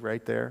Trinity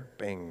right there?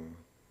 Bing.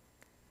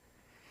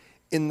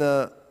 In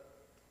the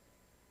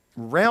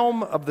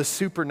realm of the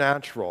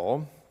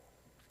supernatural,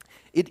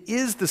 it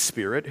is the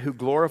Spirit who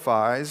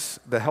glorifies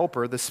the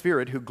Helper, the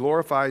Spirit who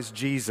glorifies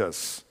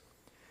Jesus.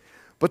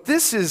 But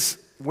this is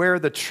where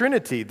the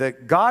Trinity, the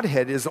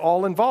Godhead, is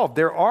all involved.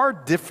 There are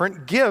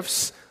different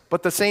gifts,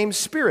 but the same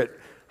Spirit.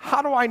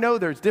 How do I know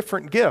there's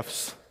different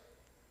gifts?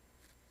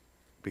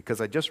 Because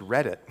I just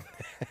read it.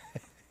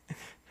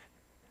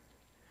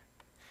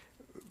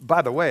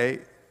 By the way,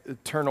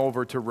 turn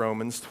over to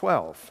Romans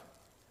 12.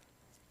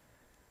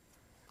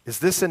 Is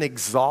this an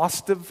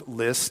exhaustive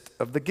list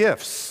of the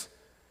gifts?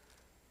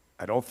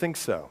 I don't think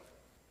so.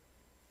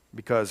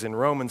 Because in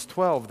Romans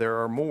 12,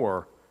 there are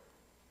more.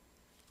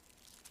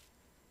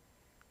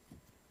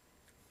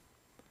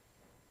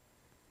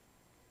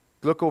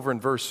 Look over in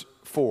verse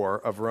 4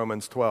 of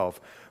Romans 12.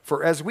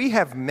 For as we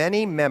have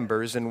many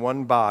members in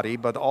one body,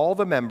 but all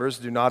the members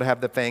do not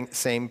have the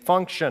same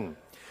function,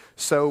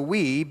 so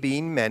we,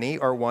 being many,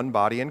 are one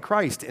body in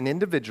Christ, and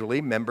individually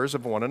members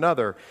of one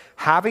another,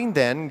 having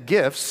then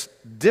gifts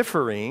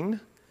differing.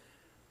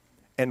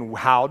 And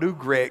how do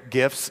great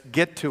gifts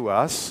get to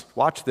us?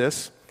 Watch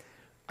this.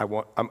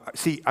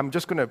 I'm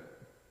just going to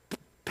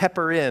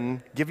pepper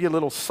in, give you a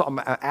little salt,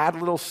 add a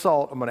little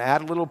salt, I'm going to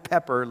add a little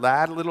pepper,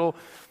 add a little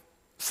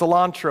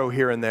cilantro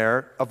here and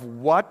there of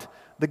what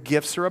the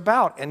gifts are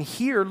about. And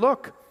here,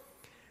 look,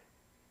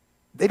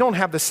 they don't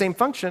have the same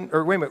function,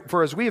 or wait a minute,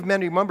 for as we have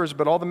many members,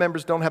 but all the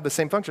members don't have the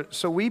same function.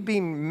 So we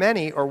being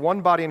many are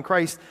one body in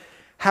Christ,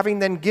 having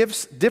then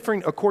gifts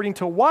differing according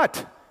to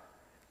what?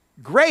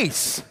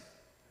 Grace.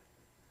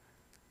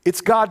 It's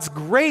God's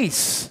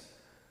grace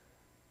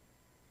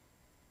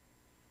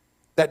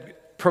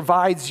that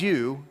provides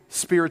you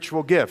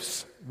spiritual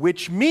gifts,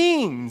 which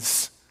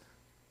means,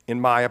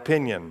 in my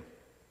opinion,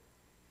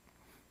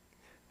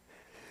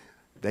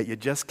 that you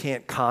just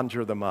can't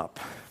conjure them up.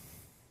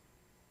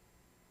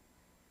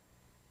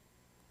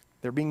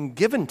 They're being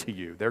given to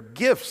you. They're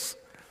gifts.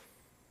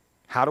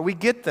 How do we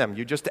get them?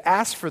 You just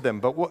ask for them.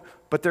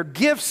 But their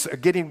gifts are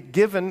getting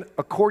given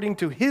according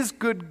to His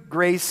good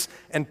grace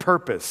and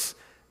purpose.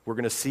 We're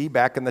going to see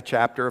back in the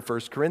chapter of 1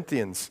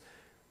 Corinthians,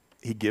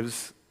 He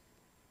gives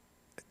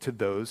to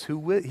those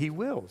He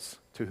wills,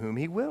 to whom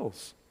He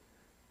wills.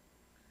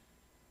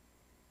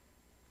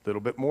 A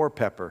little bit more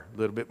pepper, a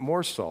little bit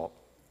more salt.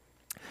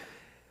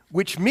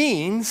 Which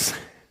means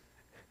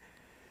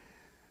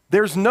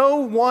there's no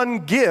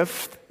one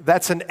gift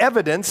that's an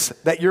evidence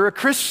that you're a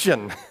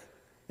Christian.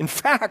 In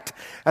fact,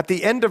 at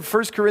the end of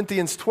 1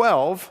 Corinthians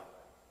 12,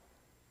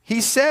 he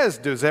says,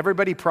 does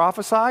everybody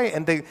prophesy?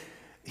 And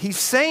he's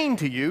saying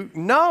to you,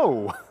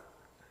 no,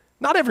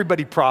 not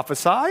everybody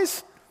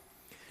prophesies.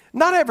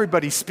 Not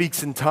everybody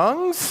speaks in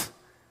tongues.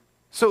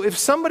 So if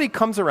somebody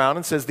comes around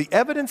and says the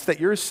evidence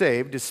that you're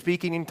saved is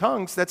speaking in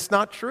tongues, that's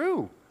not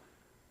true.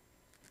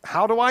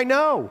 How do I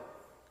know?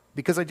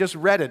 Because I just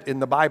read it in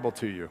the Bible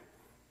to you.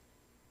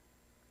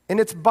 And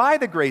it's by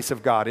the grace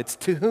of God. It's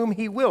to whom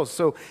He wills.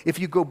 So if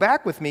you go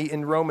back with me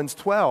in Romans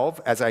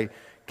 12, as I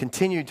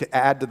continue to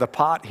add to the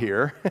pot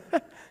here,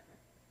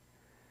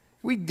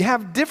 we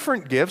have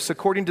different gifts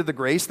according to the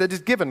grace that is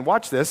given.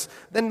 Watch this.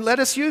 Then let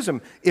us use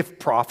them. If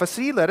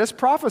prophecy, let us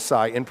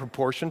prophesy in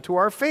proportion to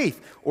our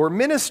faith. Or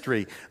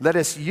ministry, let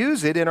us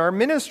use it in our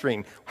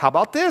ministering. How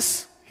about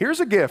this? Here's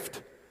a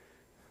gift.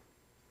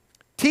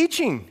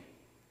 Teaching.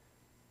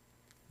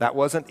 That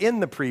wasn't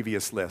in the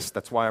previous list.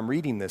 That's why I'm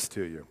reading this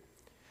to you.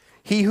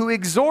 He who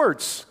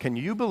exhorts, can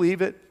you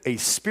believe it? A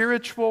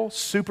spiritual,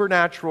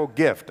 supernatural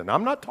gift. And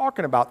I'm not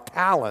talking about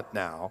talent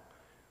now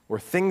or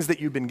things that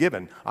you've been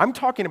given. I'm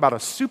talking about a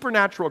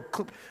supernatural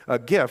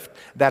gift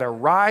that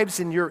arrives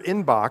in your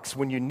inbox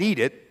when you need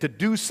it to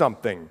do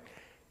something.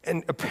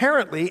 And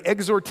apparently,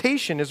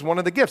 exhortation is one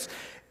of the gifts.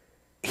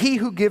 He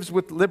who gives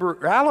with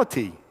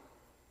liberality,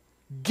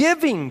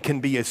 giving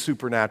can be a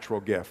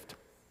supernatural gift.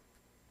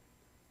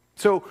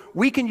 So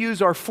we can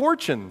use our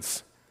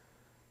fortunes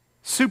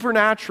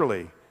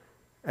supernaturally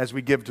as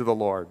we give to the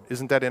Lord.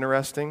 Isn't that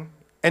interesting?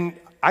 And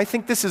I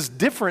think this is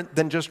different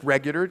than just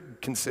regular,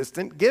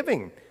 consistent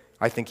giving.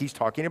 I think he's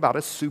talking about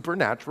a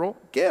supernatural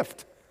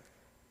gift.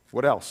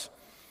 What else?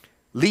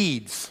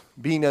 Leads,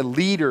 being a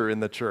leader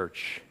in the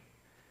church.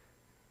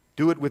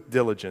 Do it with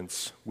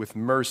diligence, with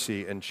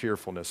mercy and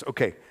cheerfulness.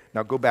 Okay,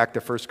 now go back to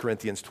 1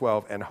 Corinthians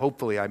 12, and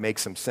hopefully I make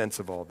some sense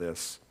of all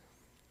this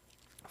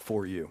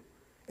for you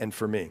and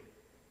for me.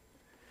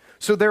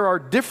 So there are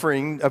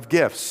differing of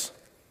gifts.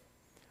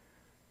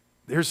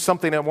 Here's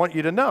something I want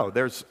you to know.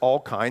 There's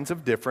all kinds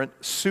of different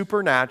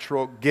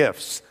supernatural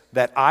gifts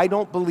that I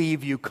don't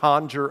believe you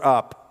conjure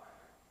up.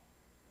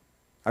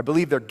 I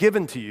believe they're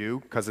given to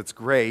you, because it's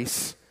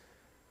grace,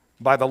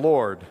 by the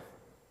Lord.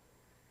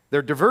 There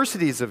are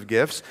diversities of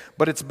gifts,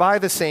 but it's by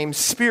the same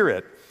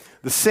Spirit.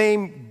 The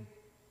same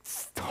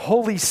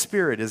Holy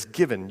Spirit has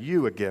given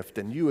you a gift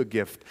and you a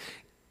gift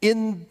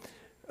in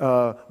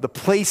the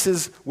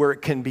places where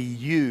it can be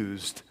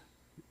used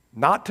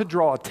Not to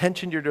draw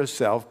attention to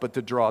yourself, but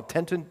to draw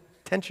attention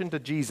to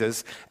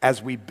Jesus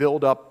as we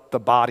build up the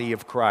body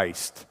of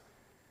Christ.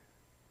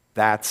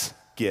 That's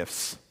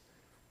gifts.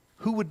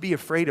 Who would be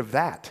afraid of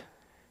that?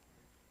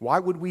 Why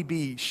would we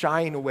be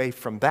shying away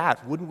from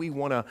that? Wouldn't we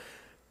want to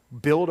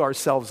build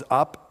ourselves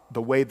up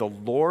the way the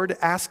Lord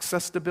asks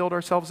us to build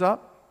ourselves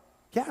up?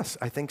 Yes,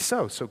 I think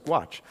so. So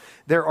watch.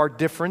 There are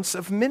difference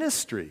of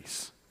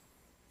ministries,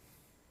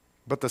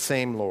 but the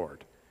same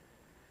Lord.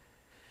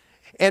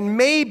 And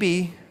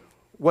maybe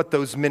what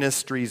those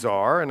ministries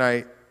are, and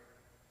I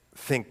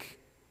think,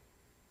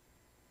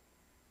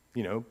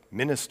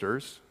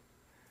 ministers,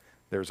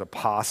 there's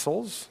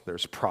apostles,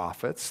 there's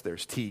prophets,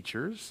 there's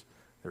teachers,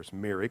 there's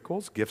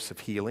miracles, gifts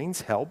of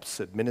healings, helps,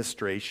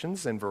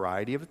 administrations, and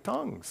variety of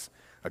tongues.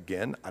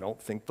 Again, I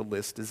don't think the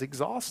list is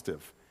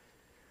exhaustive.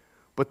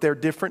 But they're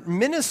different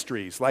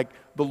ministries, like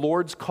the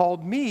Lord's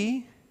called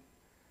me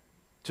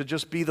to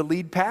just be the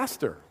lead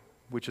pastor,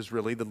 which is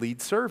really the lead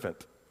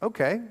servant.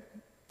 Okay,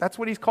 that's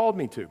what he's called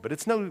me to, but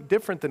it's no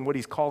different than what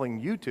he's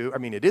calling you to. I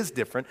mean, it is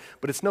different,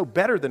 but it's no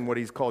better than what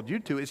he's called you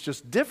to. It's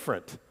just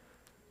different,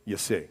 you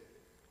see.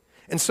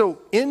 And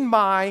so in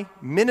my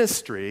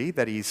ministry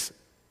that he's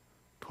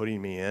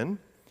putting me in,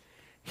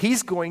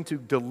 he's going to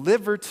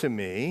deliver to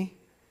me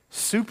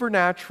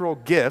supernatural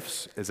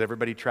gifts, is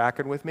everybody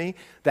tracking with me,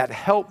 that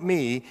help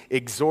me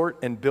exhort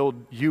and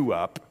build you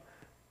up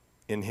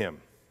in him.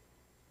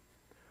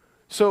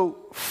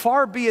 So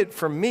far be it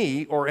from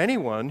me or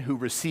anyone who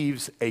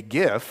receives a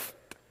gift,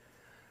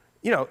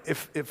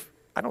 if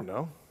I don't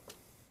know,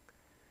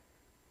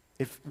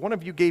 if one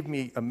of you gave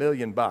me $1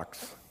 million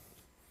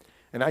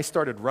and I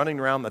started running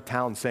around the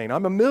town saying,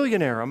 I'm a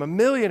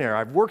millionaire,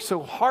 I've worked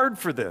so hard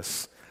for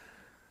this.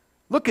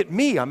 Look at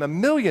me, I'm a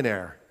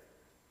millionaire.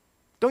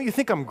 Don't you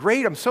think I'm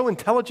great? I'm so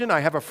intelligent, I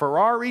have a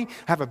Ferrari,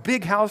 I have a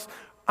big house,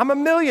 I'm a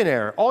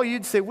millionaire. All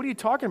you'd say, what are you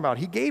talking about?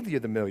 He gave you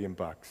the $1 million.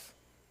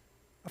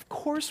 Of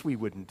course we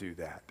wouldn't do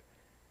that.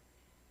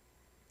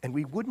 And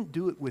we wouldn't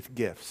do it with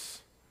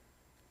gifts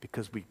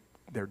because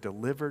they're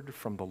delivered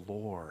from the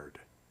Lord.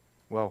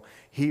 Well,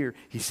 here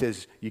he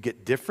says you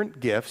get different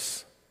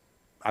gifts.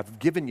 I've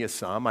given you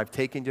some. I've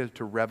taken you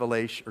to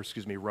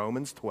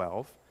Romans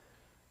 12.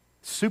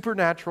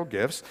 Supernatural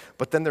gifts,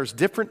 but then there's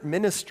different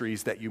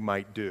ministries that you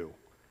might do.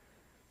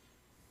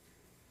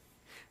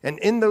 And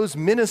in those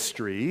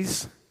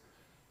ministries,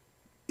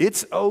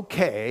 it's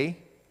okay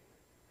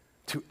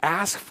to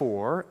ask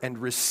for and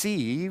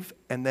receive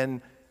and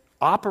then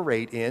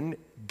operate in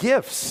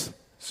gifts,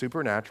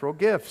 supernatural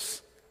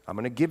gifts. I'm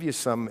going to give you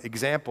some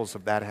examples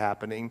of that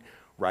happening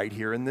right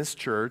here in this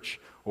church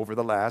over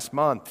the last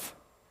month.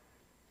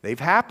 They've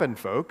happened,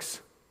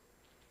 folks.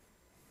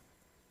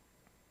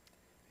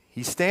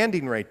 He's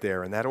standing right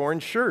there in that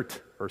orange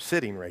shirt, or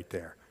sitting right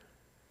there.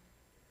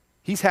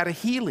 He's had a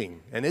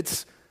healing, and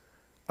it's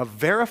a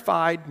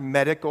verified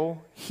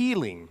medical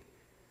healing.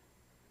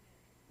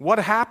 What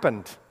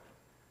happened?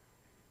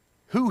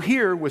 Who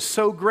here was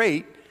so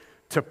great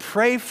to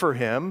pray for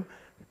him,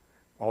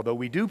 although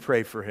we do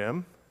pray for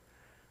him,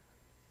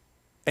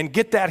 and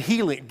get that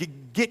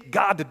healing, get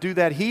God to do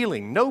that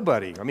healing?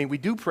 Nobody. I mean, we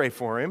do pray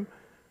for him,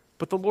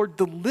 but the Lord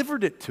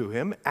delivered it to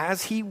him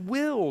as he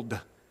willed,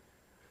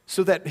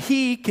 so that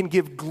he can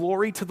give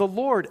glory to the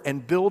Lord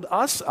and build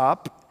us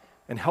up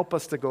and help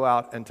us to go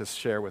out and to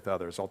share with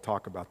others. I'll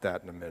talk about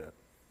that in a minute.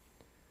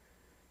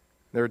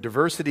 There are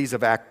diversities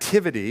of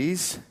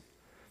activities.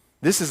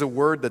 This is a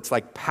word that's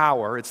like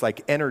power. It's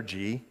like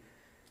energy.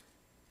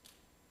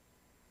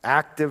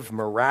 Active,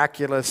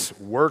 miraculous,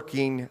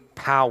 working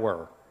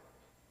power.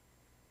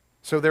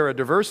 So there are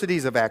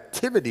diversities of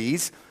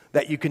activities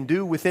that you can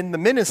do within the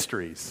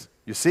ministries.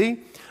 You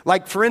see?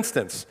 Like, for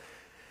instance,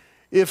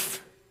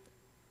 if,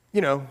 I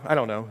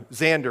don't know,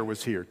 Xander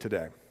was here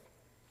today,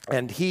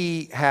 and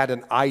he had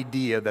an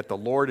idea that the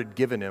Lord had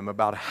given him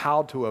about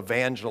how to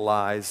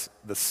evangelize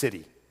the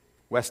city,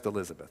 West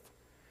Elizabeth.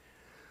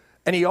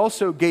 And he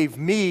also gave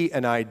me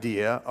an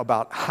idea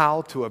about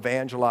how to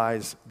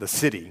evangelize the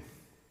city.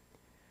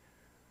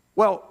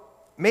 Well,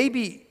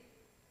 maybe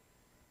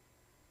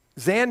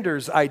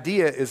Xander's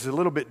idea is a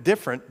little bit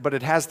different, but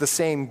it has the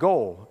same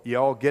goal. You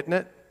all getting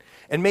it?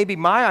 And maybe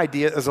my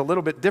idea is a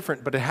little bit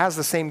different, but it has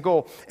the same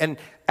goal. And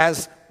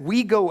as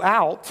we go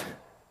out,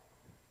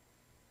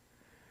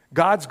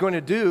 God's going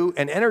to do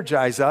and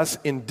energize us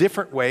in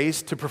different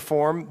ways to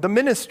perform the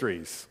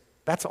ministries.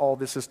 That's all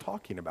this is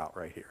talking about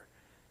right here.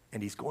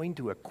 And he's going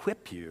to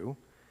equip you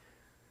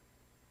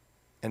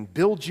and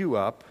build you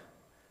up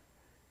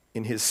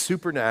in his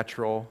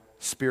supernatural,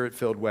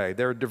 Spirit-filled way.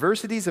 There are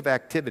diversities of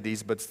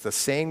activities, but it's the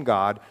same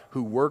God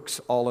who works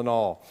all in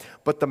all.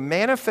 But the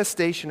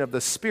manifestation of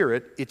the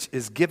Spirit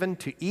is given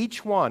to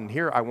each one.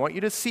 Here, I want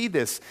you to see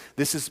this.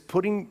 This is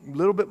putting a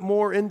little bit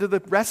more into the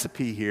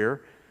recipe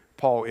here,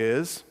 Paul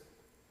is.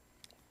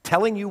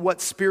 Telling you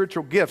what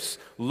spiritual gifts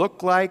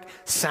look like,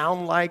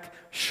 sound like,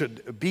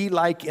 should be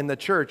like in the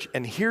church.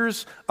 And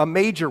here's a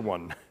major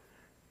one,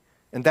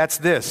 and that's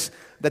this,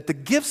 that the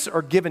gifts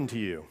are given to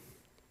you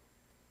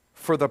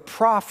for the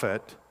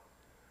profit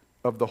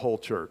of the whole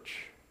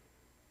church.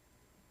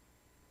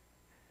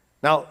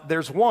 Now,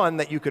 there's one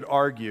that you could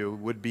argue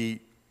would be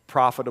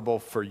profitable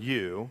for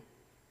you.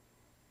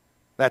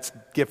 That's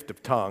gift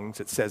of tongues.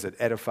 It says it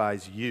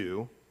edifies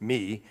you,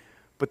 me.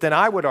 But then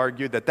I would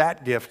argue that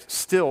that gift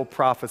still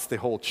profits the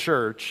whole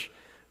church,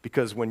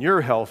 because when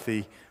you're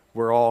healthy,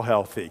 we're all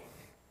healthy.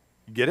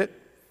 You get it?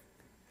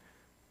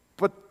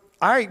 But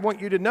I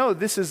want you to know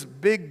this is a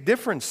big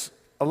difference.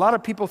 A lot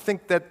of people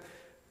think that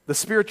the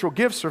spiritual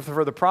gifts are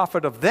for the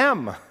profit of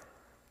them.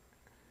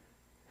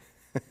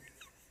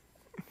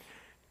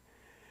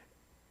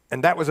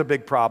 And that was a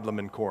big problem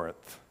in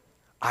Corinth.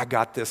 I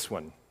got this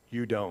one,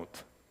 you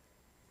don't.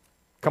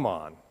 Come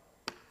on.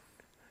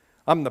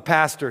 I'm the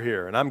pastor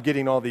here, and I'm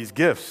getting all these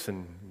gifts,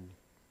 and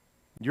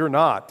you're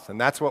not.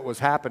 And that's what was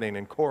happening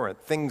in Corinth,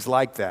 things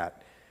like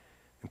that.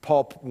 And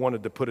Paul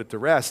wanted to put it to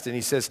rest, and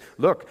he says,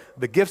 look,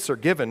 the gifts are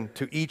given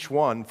to each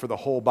one for the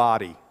whole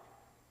body.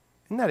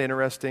 Isn't that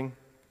interesting?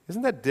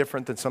 Isn't that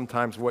different than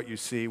sometimes what you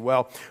see?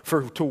 Well,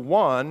 to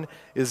one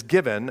is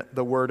given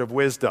the word of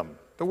wisdom.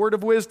 The word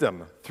of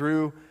wisdom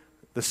through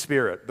the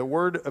Spirit. The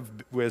word of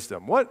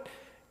wisdom. What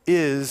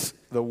is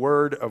the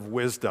word of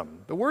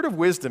wisdom? The word of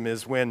wisdom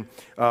is when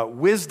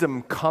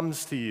wisdom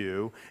comes to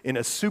you in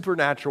a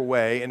supernatural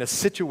way, in a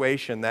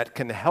situation that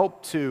can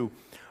help to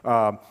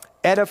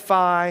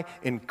edify,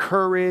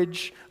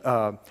 encourage,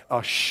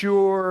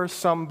 assure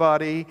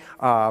somebody,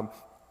 can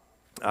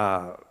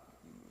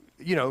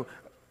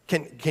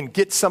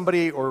get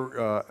somebody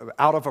or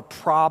out of a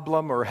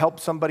problem or help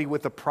somebody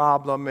with a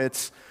problem.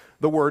 It's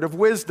the word of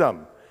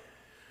wisdom.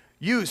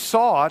 You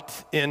saw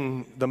it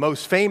in the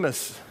most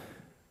famous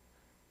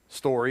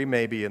story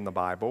maybe in the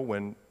Bible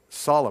when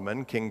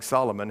King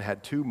Solomon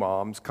had two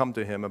moms come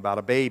to him about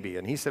a baby.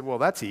 And he said, well,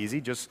 that's easy,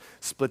 just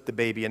split the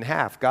baby in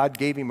half. God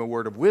gave him a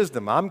word of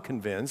wisdom, I'm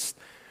convinced,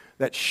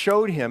 that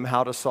showed him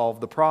how to solve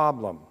the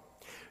problem.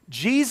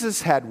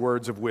 Jesus had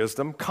words of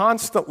wisdom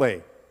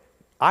constantly.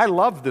 I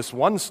love this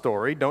one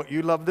story. Don't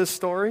you love this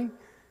story?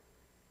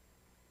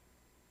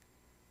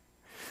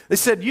 They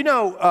said,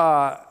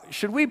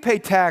 should we pay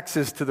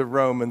taxes to the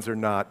Romans or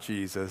not,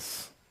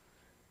 Jesus?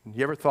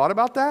 You ever thought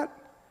about that?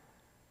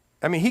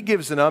 I mean, he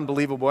gives an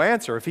unbelievable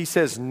answer. If he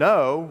says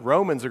no,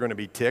 Romans are going to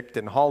be ticked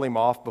and haul him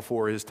off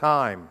before his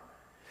time.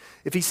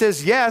 If he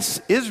says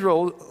yes,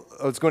 Israel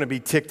is going to be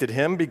ticked at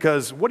him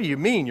because, what do you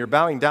mean? You're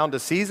bowing down to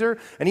Caesar?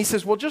 And he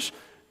says, well, just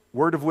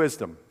word of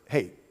wisdom.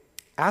 Hey,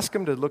 ask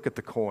him to look at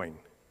the coin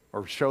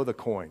or show the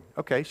coin.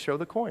 Okay, show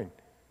the coin.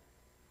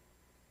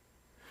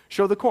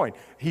 Show the coin.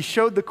 He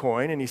showed the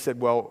coin and he said,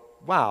 well,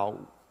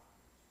 wow,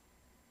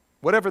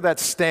 whatever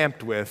that's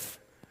stamped with,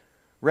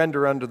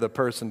 render unto the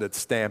person that's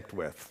stamped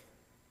with.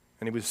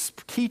 And he was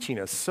teaching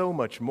us so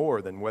much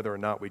more than whether or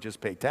not we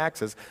just pay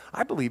taxes.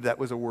 I believe that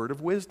was a word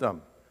of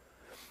wisdom.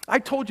 I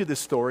told you this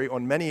story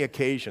on many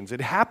occasions. It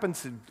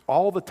happens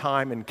all the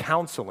time in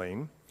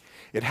counseling.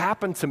 It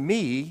happened to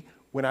me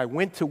when I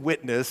went to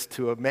witness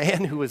to a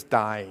man who was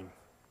dying.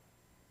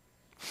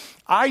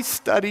 I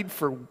studied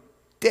for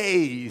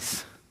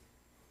days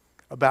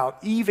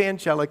about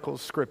evangelical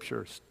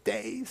scriptures.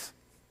 Days.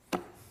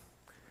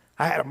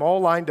 I had them all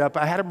lined up.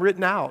 I had them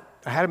written out.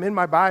 I had them in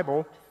my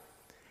Bible.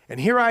 And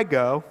here I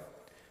go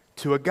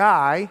to a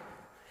guy,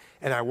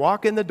 and I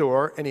walk in the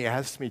door, and he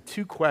asks me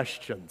two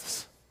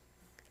questions.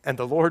 And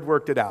the Lord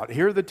worked it out.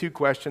 Here are the two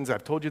questions.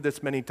 I've told you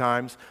this many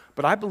times,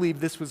 but I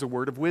believe this was a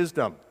word of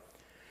wisdom.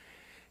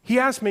 He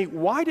asked me,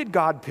 why did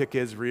God pick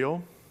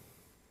Israel?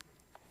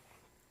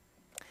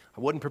 I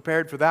wasn't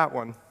prepared for that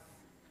one.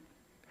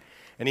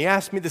 And he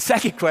asked me the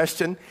second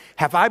question,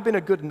 have I been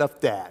a good enough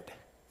dad?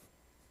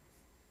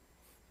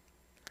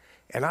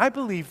 And I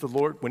believe the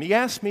Lord, when he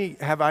asked me,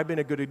 have I been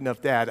a good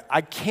enough dad,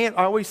 I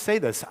always say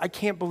this, I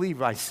can't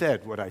believe I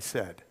said what I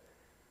said.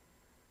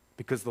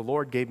 Because the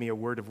Lord gave me a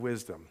word of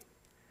wisdom.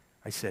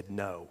 I said,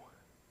 no.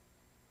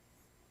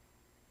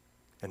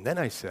 And then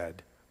I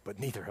said, but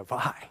neither have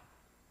I.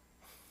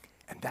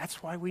 And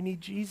that's why we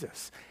need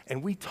Jesus.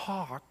 And we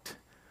talked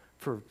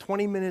for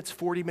 20 minutes,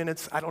 40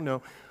 minutes, I don't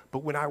know.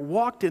 But when I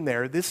walked in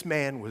there, this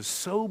man was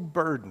so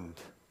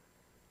burdened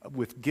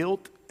with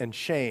guilt and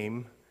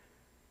shame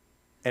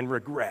and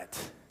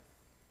regret.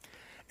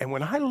 And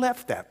when I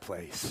left that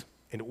place,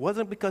 and it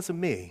wasn't because of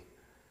me,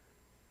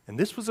 and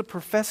this was a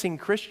professing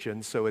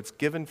Christian, so it's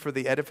given for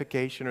the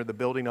edification or the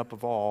building up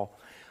of all,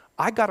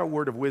 I got a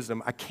word of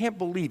wisdom. I can't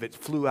believe it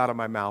flew out of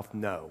my mouth,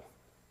 no.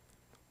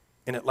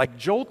 And it like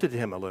jolted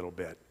him a little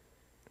bit.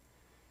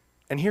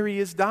 And here he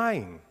is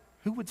dying.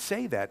 Who would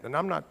say that? And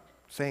I'm not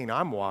saying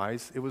I'm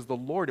wise. It was the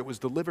Lord. It was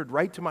delivered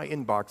right to my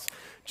inbox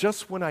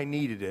just when I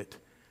needed it.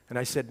 And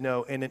I said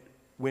no. And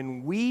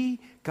when we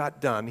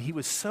got done, he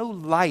was so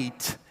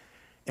light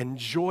and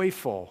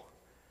joyful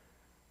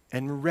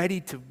and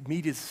ready to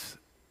meet his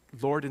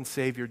Lord and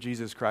Savior,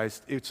 Jesus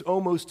Christ. It's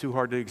almost too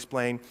hard to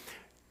explain.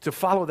 To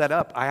follow that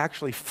up, I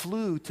actually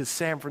flew to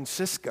San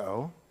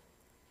Francisco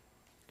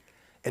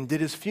and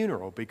did his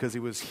funeral because he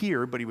was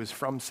here, but he was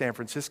from San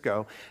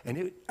Francisco.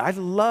 And I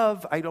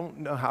don't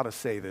know how to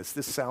say this.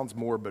 This sounds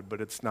morbid, but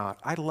it's not.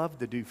 I love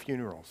to do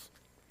funerals.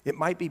 It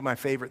might be my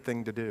favorite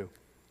thing to do.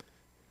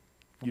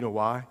 You know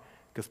why?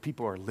 because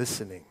people are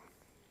listening.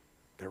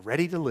 They're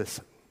ready to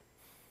listen.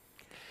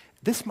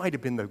 This might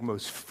have been the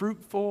most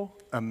fruitful,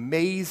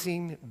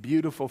 amazing,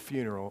 beautiful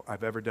funeral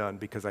I've ever done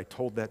because I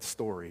told that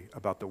story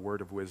about the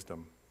word of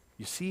wisdom.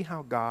 You see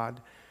how God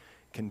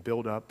can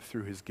build up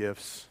through his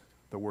gifts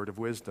the word of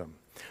wisdom.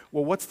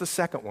 Well, what's the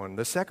second one?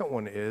 The second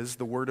one is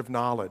the word of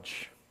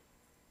knowledge.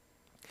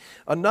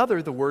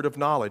 The word of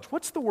knowledge.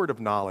 What's the word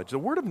of knowledge? The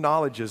word of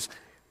knowledge is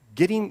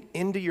getting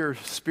into your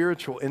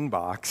spiritual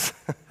inbox.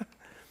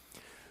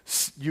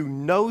 You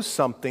know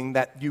something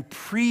that you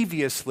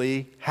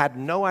previously had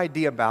no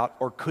idea about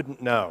or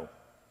couldn't know.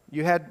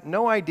 You had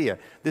no idea.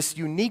 This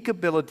unique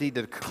ability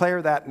to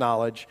declare that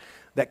knowledge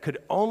that could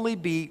only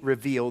be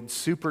revealed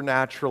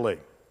supernaturally.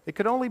 It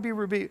could only be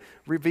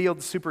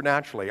revealed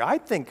supernaturally. I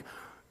think,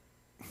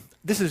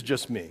 this is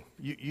just me.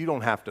 You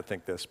don't have to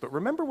think this, but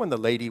remember when the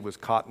lady was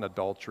caught in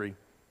adultery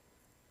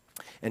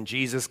and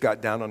Jesus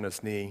got down on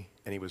his knee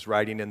and he was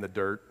writing in the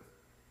dirt?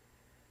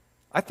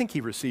 I think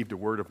he received a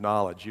word of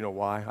knowledge. You know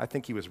why? I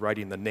think he was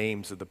writing the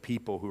names of the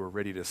people who were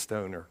ready to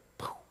stone her.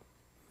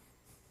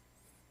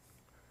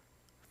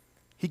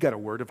 He got a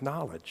word of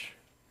knowledge.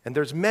 And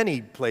there's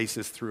many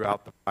places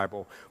throughout the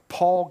Bible.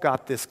 Paul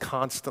got this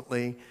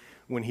constantly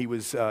when he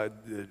was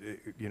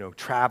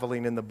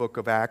traveling in the book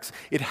of Acts.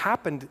 It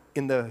happened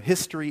in the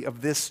history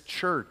of this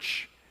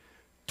church.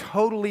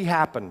 Totally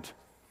happened.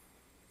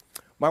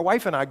 My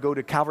wife and I go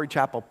to Calvary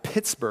Chapel,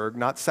 Pittsburgh,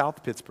 not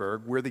South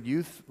Pittsburgh. We're the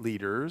youth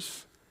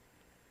leaders.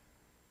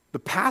 The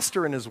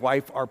pastor and his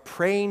wife are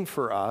praying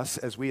for us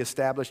as we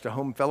established a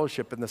home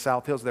fellowship in the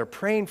South Hills. They're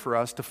praying for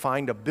us to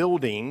find a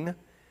building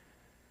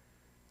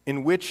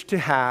in which to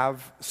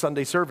have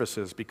Sunday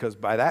services, because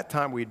by that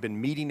time we'd been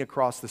meeting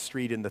across the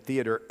street in the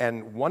theater,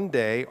 and one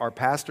day our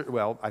pastor,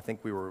 I think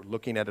we were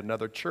looking at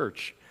another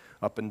church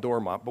up in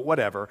Dormont, but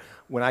whatever.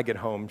 When I get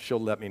home, she'll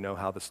let me know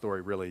how the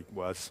story really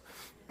was.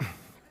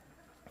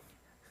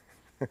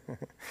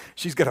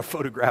 She's got a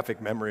photographic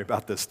memory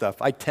about this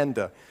stuff. I tend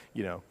to,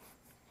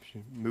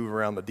 move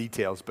around the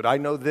details, but I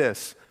know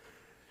this.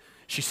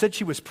 She said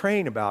she was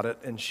praying about it,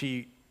 and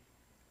she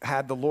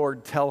had the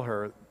Lord tell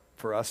her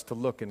for us to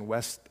look in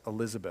West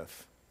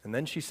Elizabeth. And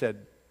then she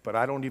said, but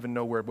I don't even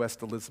know where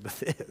West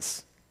Elizabeth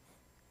is.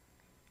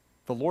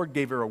 The Lord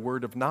gave her a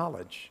word of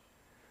knowledge,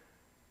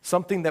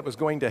 something that was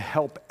going to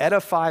help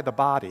edify the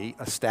body,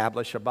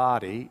 establish a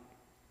body,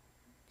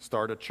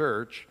 start a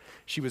church.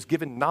 She was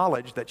given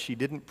knowledge that she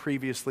didn't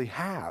previously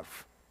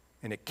have.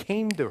 And it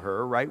came to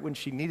her right when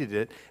she needed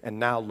it. And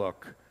now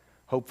look,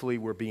 hopefully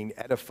we're being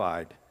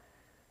edified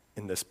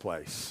in this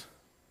place.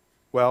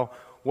 Well,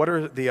 what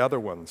are the other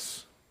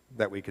ones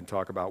that we can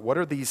talk about? What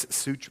are these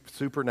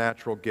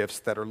supernatural gifts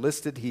that are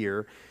listed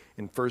here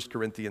in 1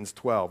 Corinthians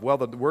 12? Well,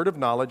 the word of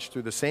knowledge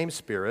through the same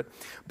Spirit,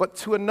 but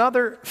to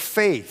another,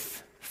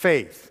 faith.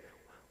 Faith.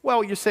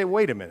 Well, you say,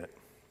 wait a minute.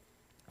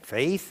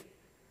 Faith?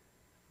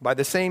 By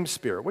the same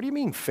Spirit. What do you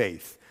mean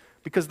faith?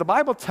 Because the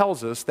Bible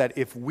tells us that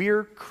if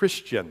we're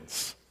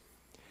Christians,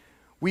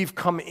 we've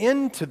come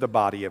into the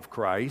body of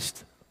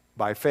Christ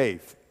by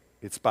faith.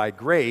 It's by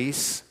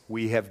grace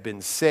we have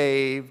been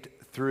saved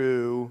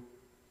through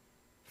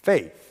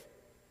faith,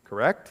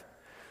 correct?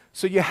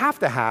 So you have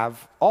to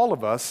have, all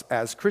of us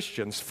as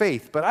Christians,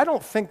 faith. But I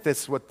don't think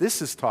that's what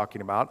this is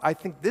talking about. I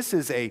think this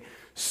is a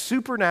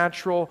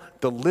supernatural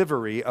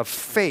delivery of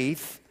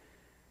faith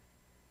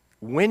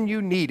when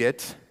you need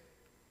it,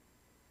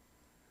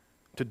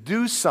 to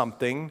do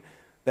something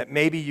that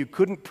maybe you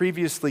couldn't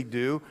previously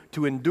do,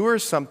 to endure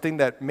something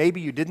that maybe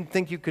you didn't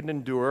think you could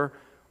endure,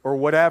 or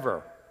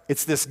whatever.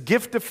 It's this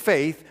gift of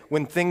faith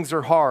when things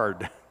are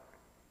hard.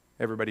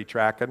 Everybody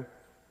tracking?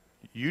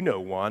 You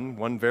know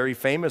one very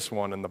famous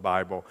one in the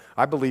Bible.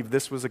 I believe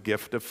this was a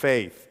gift of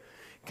faith.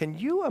 Can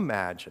you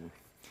imagine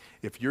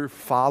if you're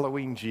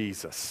following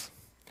Jesus,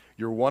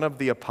 you're one of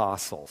the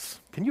apostles?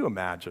 Can you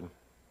imagine?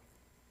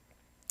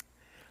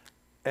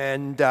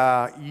 And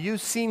you've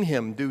seen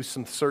him do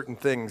some certain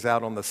things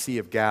out on the Sea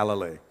of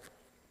Galilee.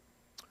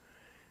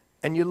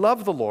 And you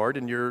love the Lord,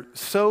 and you're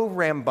so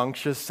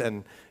rambunctious,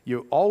 and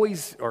you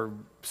always are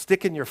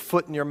sticking your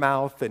foot in your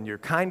mouth, and you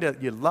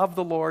love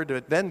the Lord.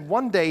 But then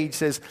one day he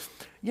says,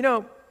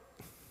 why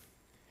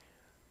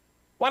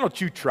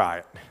don't you try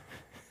it?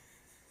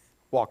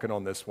 Walking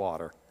on this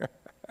water.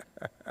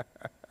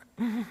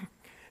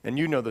 And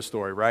you know the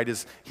story, right?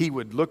 Is he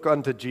would look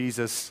unto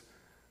Jesus,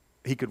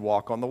 he could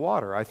walk on the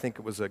water. I think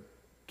it was a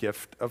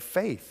gift of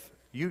faith.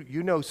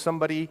 You know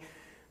somebody,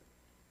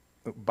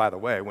 by the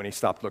way, when he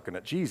stopped looking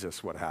at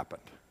Jesus, what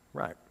happened?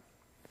 Right.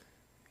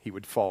 He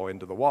would fall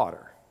into the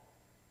water.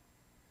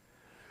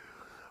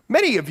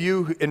 Many of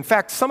you, in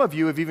fact, some of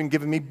you have even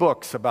given me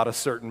books about a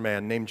certain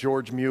man named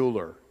George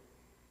Mueller.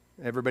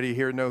 Everybody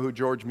here know who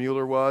George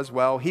Mueller was?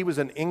 Well, he was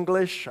an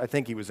English, I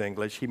think he was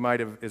English. He might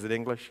have, is it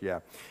English?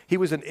 Yeah. He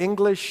was an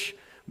English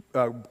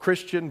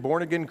Christian,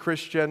 born-again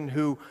Christian,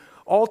 who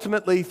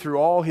ultimately, through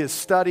all his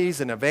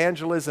studies and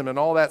evangelism and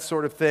all that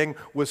sort of thing,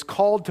 was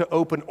called to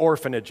open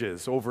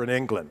orphanages over in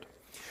England.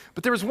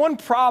 But there was one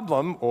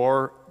problem,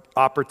 or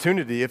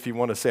opportunity, if you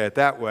want to say it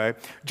that way.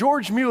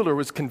 George Mueller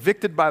was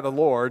convicted by the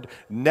Lord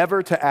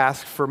never to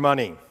ask for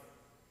money,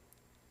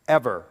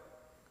 ever,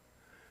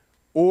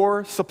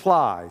 or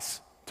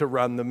supplies to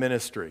run the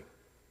ministry.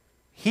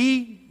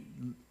 He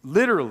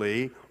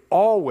literally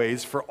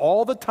always, for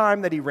all the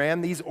time that he ran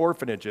these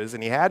orphanages,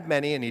 and he had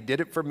many, and he did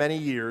it for many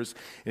years,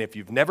 and if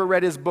you've never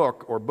read his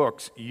book or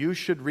books, you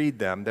should read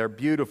them. They're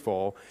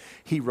beautiful.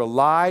 He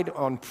relied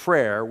on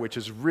prayer, which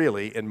is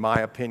really, in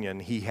my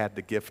opinion, he had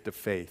the gift of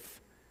faith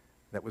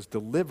that was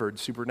delivered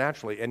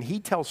supernaturally. And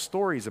he tells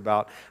stories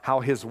about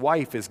how his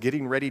wife is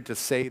getting ready to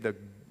say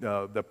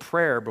the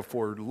prayer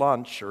before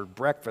lunch or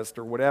breakfast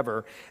or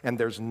whatever, and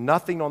there's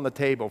nothing on the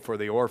table for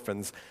the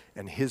orphans,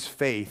 and his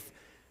faith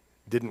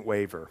didn't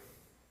waver.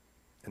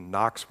 And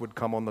knocks would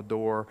come on the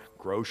door,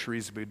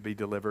 groceries would be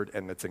delivered,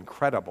 and it's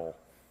incredible.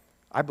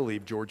 I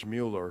believe George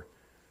Mueller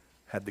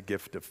had the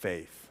gift of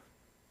faith.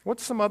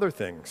 What's some other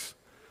things?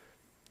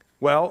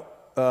 Well,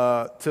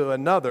 to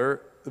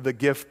another, the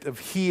gift of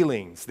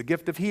healings. The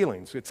gift of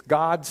healings. It's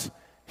God's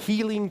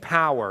healing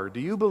power. Do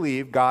you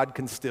believe God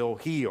can still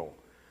heal?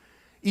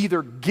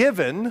 Either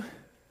given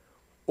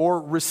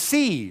or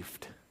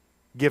received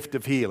gift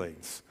of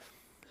healings.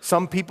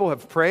 Some people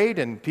have prayed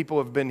and people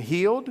have been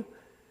healed,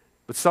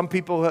 but some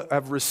people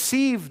have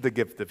received the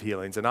gift of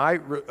healings. And I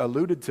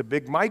alluded to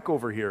Big Mike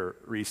over here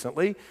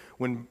recently.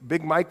 When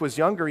Big Mike was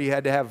younger, he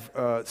had to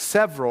have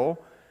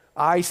several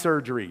eye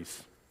surgeries.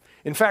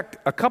 In fact,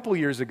 a couple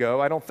years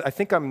ago, I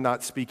think I'm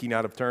not speaking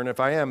out of turn. If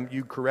I am,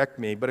 you correct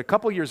me. But a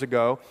couple years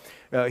ago,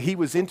 he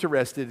was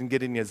interested in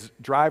getting his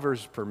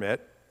driver's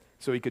permit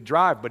so he could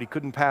drive, but he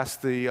couldn't pass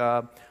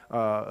the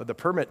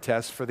permit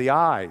test for the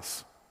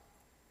eyes.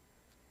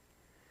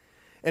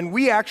 And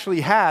we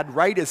actually had,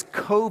 right as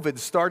COVID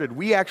started,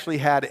 we actually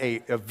had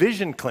a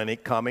vision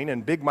clinic coming,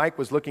 and Big Mike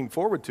was looking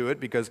forward to it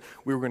because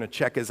we were going to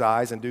check his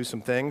eyes and do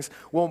some things.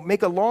 Well,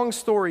 make a long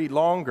story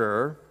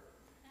longer,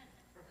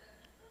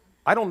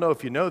 I don't know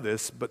if you know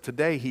this, but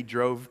today he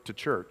drove to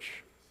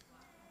church.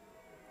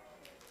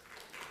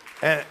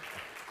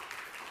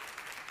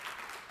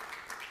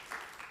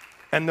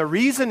 And the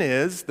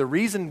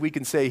reason we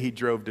can say he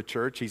drove to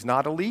church, he's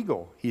not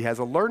illegal. He has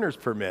a learner's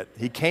permit.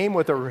 He came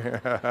with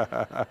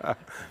a...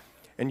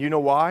 And you know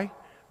why?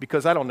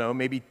 Because, I don't know,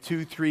 maybe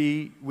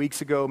 2-3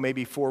 weeks ago,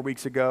 maybe 4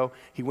 weeks ago,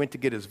 he went to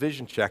get his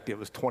vision checked. It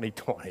was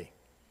 20/20.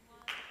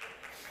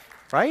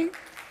 Right?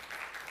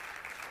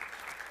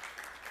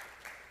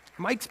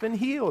 Mike's been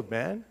healed,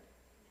 man.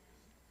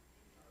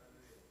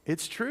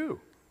 It's true.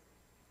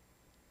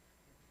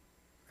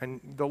 And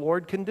the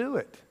Lord can do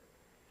it.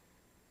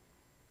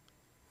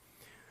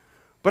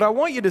 But I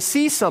want you to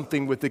see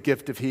something with the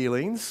gift of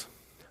healings.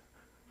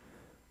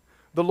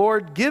 The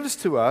Lord gives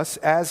to us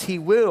as He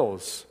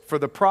wills for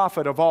the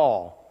profit of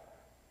all.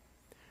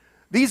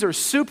 These are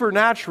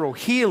supernatural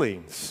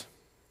healings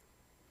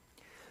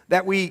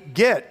that we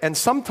get, and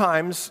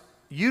sometimes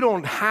you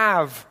don't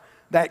have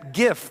that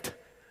gift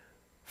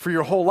for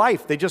your whole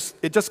life. It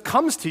just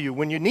comes to you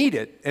when you need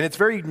it, and it's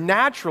very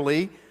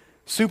naturally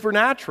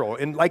supernatural,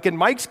 like in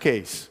Mike's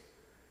case.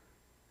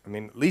 I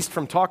mean, at least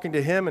from talking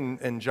to him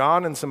and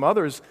John and some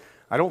others,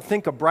 I don't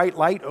think a bright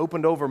light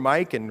opened over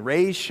Mike and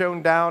rays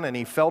shone down and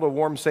he felt a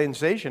warm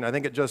sensation. I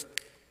think it just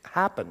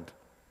happened.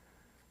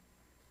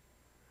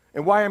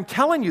 And why I'm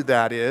telling you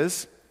that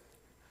is,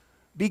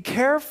 be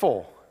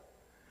careful.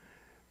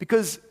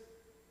 Because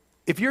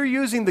if you're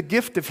using the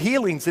gift of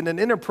healings in an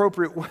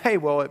inappropriate way,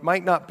 well, it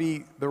might not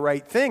be the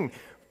right thing.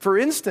 For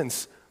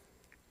instance,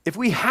 if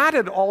we had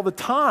it all the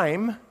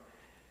time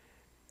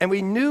and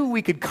we knew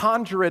we could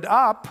conjure it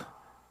up,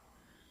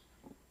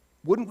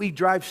 wouldn't we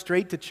drive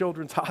straight to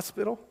Children's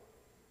Hospital?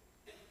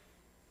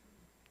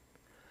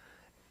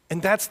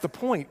 And that's the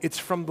point. It's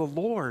from the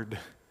Lord.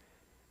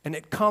 And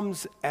it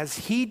comes as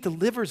He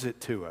delivers it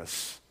to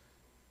us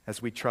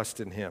as we trust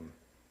in Him,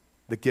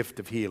 the gift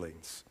of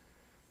healings.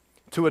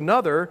 To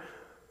another,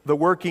 the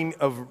working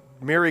of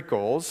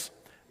miracles.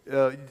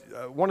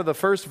 One of the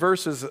first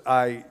verses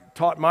I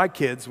taught my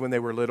kids when they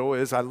were little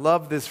is, I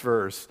love this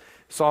verse,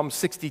 Psalm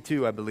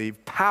 62, I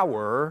believe.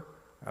 Power,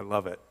 I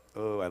love it.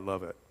 Oh, I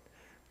love it.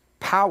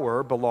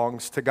 Power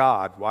belongs to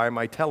God. Why am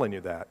I telling you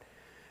that?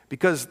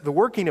 Because the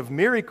working of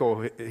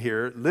miracle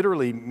here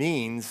literally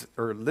means,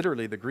 or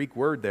literally the Greek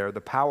word there, the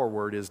power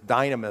word is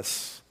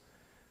dynamis,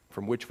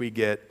 from which we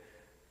get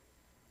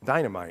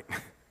dynamite.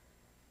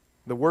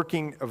 The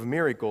working of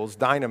miracles,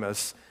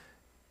 dynamis.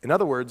 In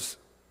other words,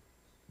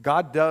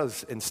 God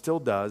does and still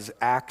does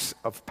acts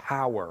of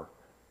power.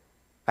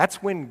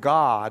 That's when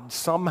God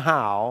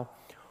somehow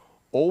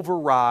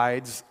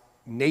overrides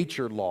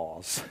nature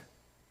laws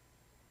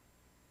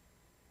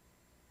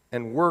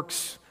and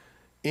works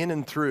in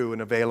and through an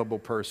available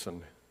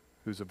person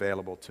who's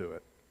available to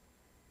it.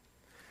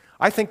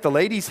 I think the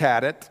ladies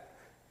had it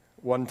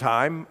one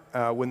time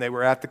when they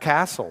were at the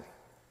castle.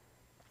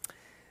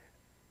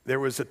 There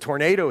was a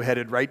tornado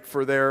headed right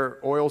for their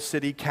Oil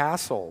City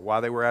castle while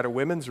they were at a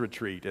women's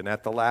retreat, and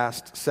at the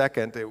last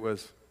second it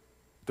was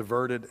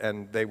diverted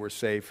and they were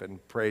safe,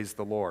 and praise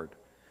the Lord.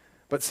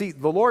 But see,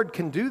 the Lord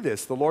can do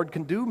this. The Lord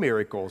can do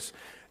miracles.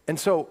 And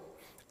so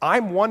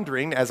I'm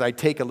wondering, as I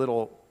take a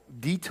little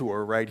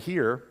detour right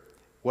here,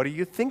 what are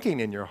you thinking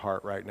in your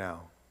heart right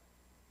now?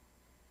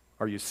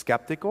 Are you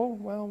skeptical?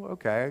 Well,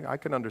 okay, I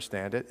can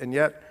understand it. And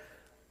yet,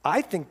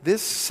 I think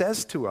this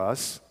says to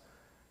us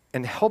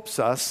and helps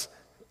us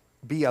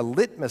be a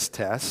litmus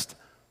test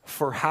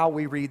for how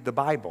we read the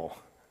Bible.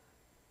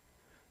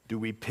 Do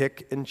we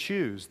pick and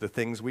choose the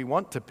things we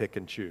want to pick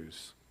and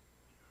choose?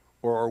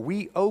 Or are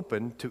we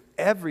open to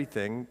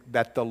everything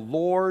that the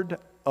Lord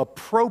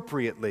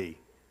appropriately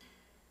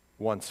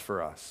wants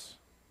for us?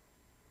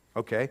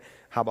 Okay,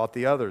 how about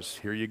the others?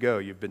 Here you go.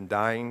 You've been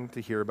dying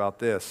to hear about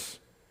this.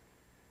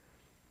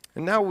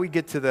 And now we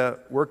get to the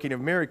working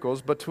of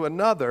miracles, but to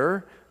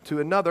another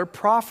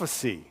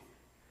prophecy.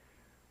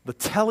 The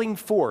telling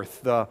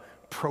forth, the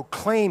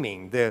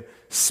proclaiming, the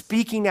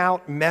speaking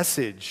out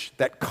message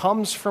that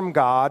comes from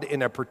God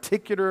in a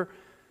particular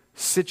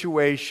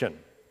situation.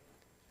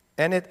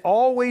 And it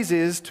always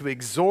is to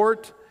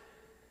exhort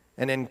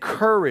and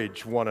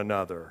encourage one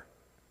another.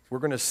 We're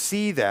going to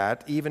see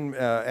that even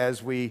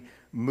as we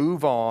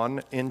move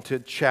on into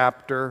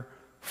chapter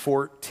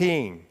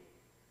 14.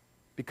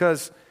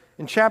 Because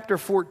in chapter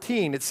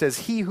 14, it says,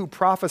 he who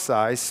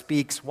prophesies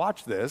speaks,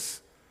 watch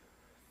this,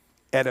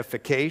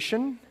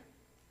 edification,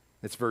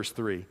 it's verse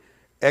 3,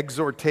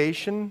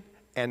 exhortation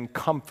and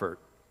comfort.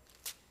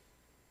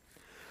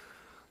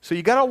 So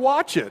you got to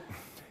watch it.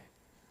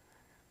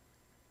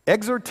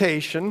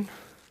 Exhortation,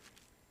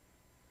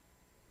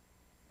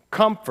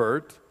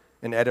 comfort,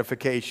 and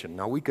edification.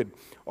 Now, we could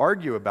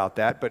argue about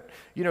that, but,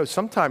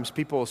 sometimes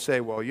people will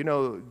say, well,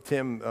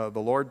 Tim, the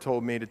Lord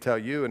told me to tell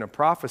you in a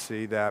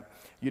prophecy that,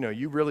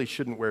 you really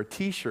shouldn't wear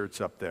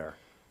T-shirts up there.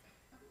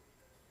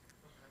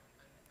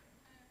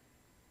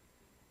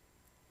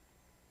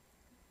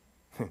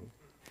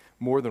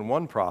 More than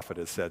one prophet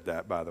has said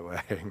that, by the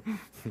way.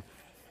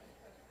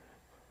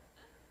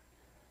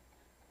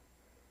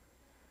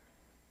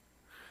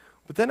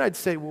 But then I'd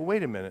say, well,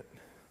 wait a minute.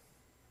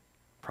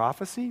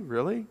 Prophecy?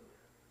 Really?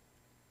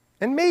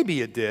 And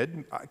maybe it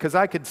did, because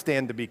I could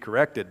stand to be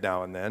corrected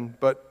now and then,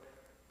 but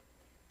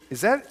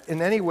is that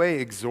in any way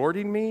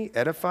exhorting me,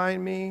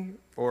 edifying me,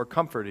 or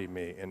comforting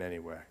me in any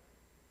way?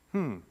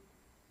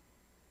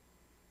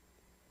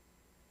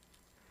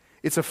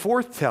 It's a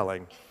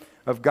foretelling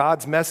of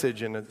God's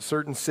message in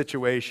certain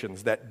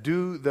situations that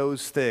do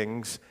those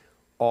things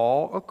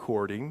all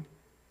according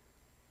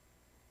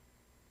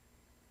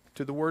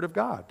to the Word of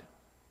God.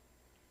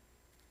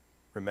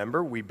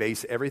 Remember, we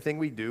base everything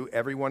we do,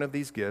 every one of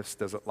these gifts,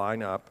 does it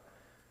line up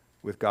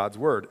with God's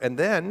Word? And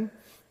then,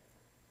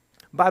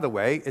 by the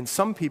way, and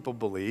some people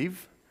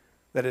believe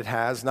that it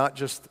has not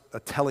just a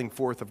telling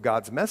forth of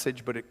God's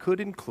message, but it could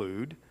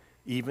include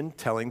even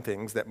telling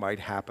things that might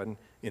happen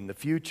in the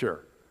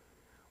future.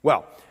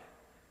 Well,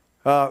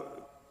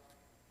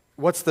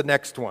 what's the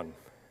next one?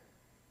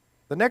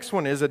 The next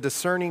one is a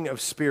discerning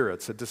of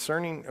spirits. A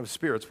discerning of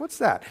spirits. What's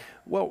that?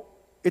 Well,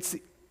 it's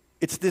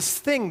this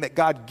thing that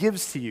God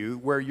gives to you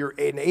where you're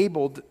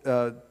enabled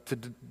to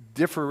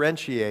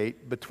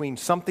differentiate between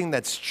something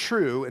that's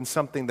true and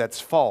something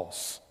that's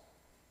false.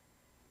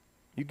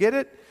 You get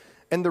it?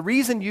 And the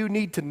reason you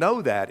need to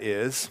know that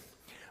is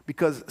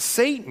because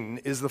Satan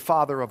is the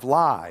father of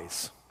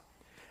lies.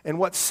 And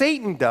what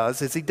Satan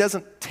does is he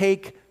doesn't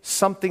take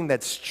something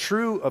that's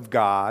true of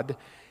God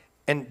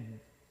and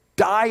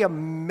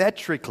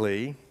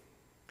diametrically,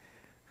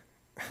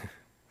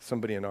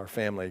 somebody in our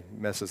family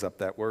messes up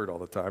that word all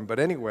the time, but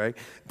anyway,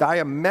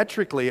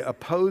 diametrically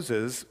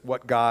opposes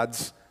what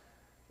God's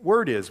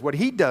word is. What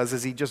he does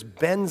is he just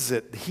bends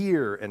it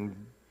here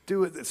and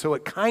do it so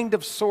it kind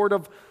of sort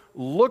of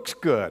looks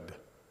good.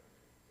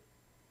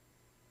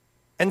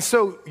 And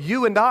so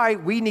you and I,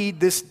 we need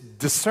this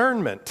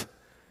discernment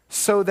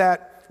so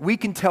that we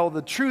can tell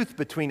the truth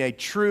between a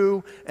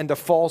true and a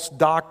false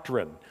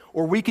doctrine,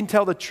 or we can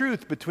tell the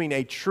truth between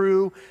a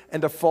true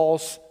and a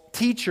false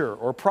teacher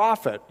or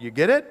prophet. You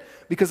get it?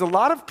 Because a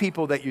lot of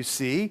people that you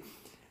see,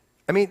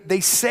 they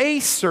say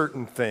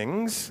certain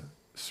things,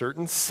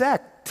 certain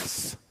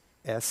sects,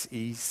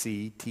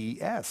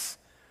 S-E-C-T-S,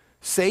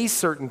 say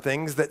certain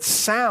things that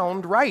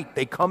sound right.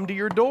 They come to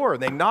your door,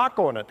 they knock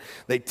on it,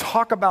 they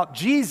talk about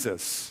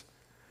Jesus.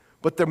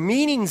 But the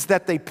meanings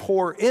that they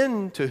pour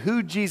into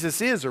who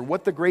Jesus is or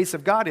what the grace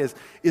of God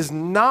is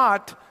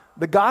not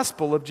the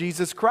gospel of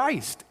Jesus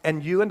Christ.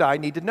 And you and I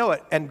need to know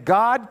it. And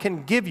God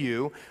can give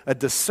you a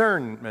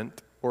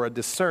discernment or a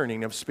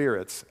discerning of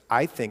spirits.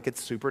 I think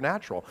it's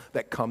supernatural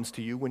that comes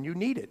to you when you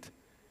need it.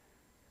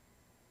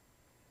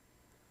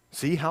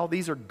 See how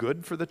these are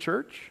good for the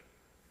church?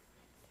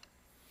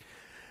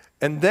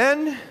 And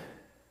then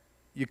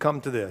you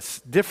come to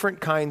this, different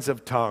kinds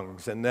of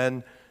tongues, and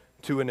then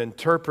to an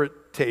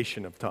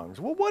interpretation of tongues.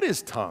 Well, what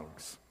is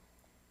tongues?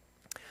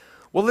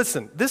 Well,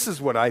 listen, this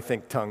is what I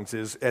think tongues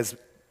is as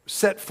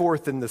set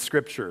forth in the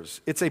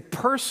scriptures. It's a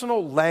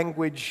personal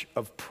language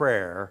of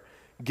prayer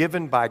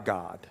given by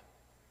God.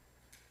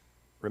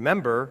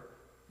 Remember,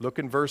 look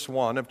in verse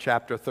 1 of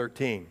chapter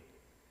 13.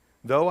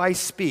 Though I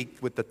speak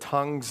with the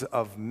tongues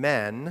of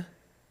men,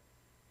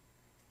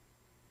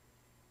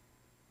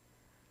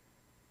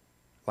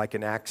 like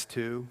in Acts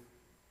 2,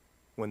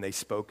 when they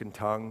spoke in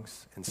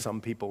tongues, and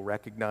some people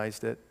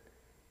recognized it,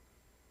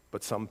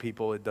 but some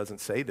people, it doesn't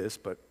say this,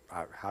 but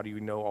how do you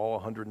know all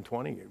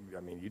 120?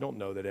 I mean, you don't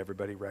know that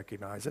everybody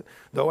recognized it.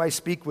 Though I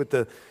speak with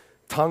the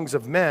tongues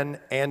of men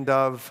and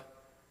of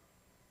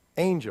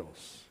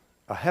angels,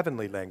 a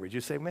heavenly language.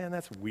 You say, man,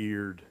 that's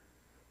weird.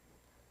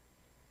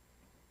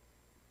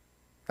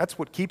 That's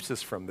what keeps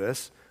us from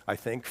this, I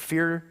think,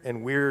 fear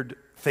and weird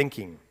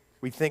thinking.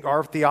 We think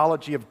our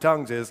theology of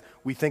tongues is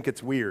we think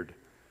it's weird.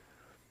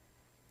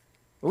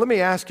 Well, let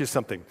me ask you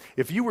something.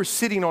 If you were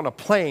sitting on a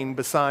plane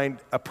beside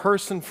a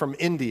person from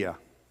India,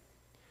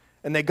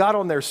 and they got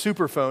on their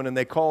superphone and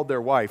they called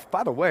their wife.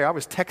 By the way, I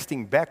was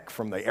texting Beck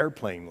from the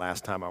airplane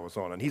last time I was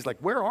on, and he's like,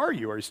 where are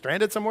you? Are you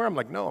stranded somewhere? I'm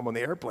like, no, I'm on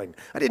the airplane.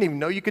 I didn't even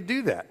know you could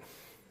do that.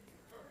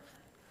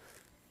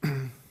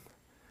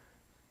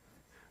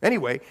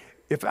 Anyway,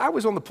 if I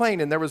was on the plane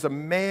and there was a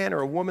man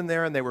or a woman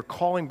there and they were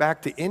calling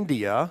back to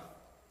India,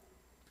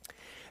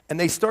 and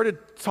they started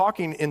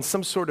talking in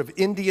some sort of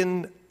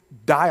Indian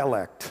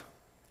dialect,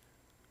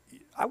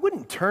 I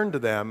wouldn't turn to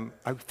them.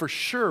 I for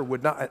sure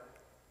would not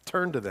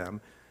turn to them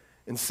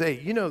and say,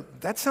 you know,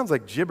 that sounds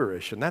like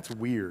gibberish and that's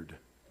weird.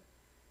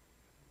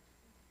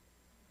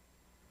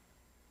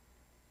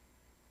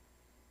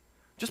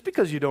 Just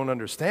because you don't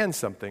understand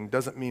something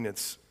doesn't mean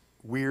it's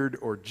weird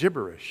or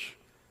gibberish.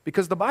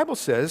 Because the Bible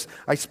says,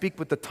 I speak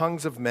with the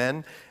tongues of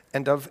men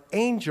and of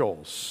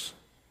angels.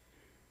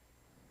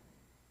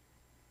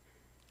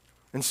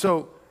 And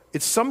so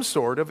it's some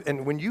sort of,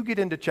 and when you get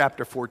into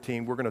chapter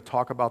 14, we're going to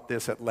talk about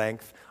this at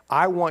length.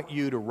 I want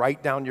you to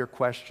write down your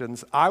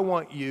questions. I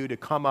want you to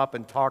come up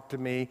and talk to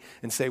me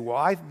and say, well,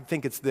 I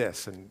think it's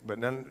this. But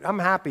then I'm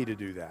happy to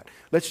do that.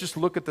 Let's just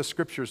look at the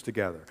scriptures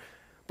together.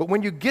 But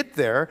when you get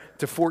there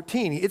to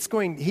 14, he's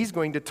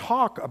going to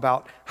talk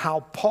about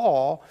how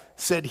Paul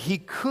said he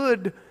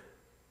could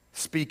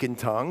speak in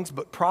tongues,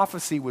 but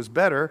prophecy was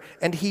better.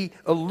 And he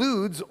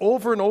alludes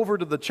over and over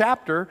to the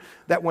chapter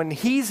that when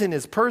he's in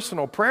his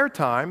personal prayer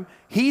time,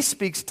 he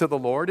speaks to the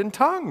Lord in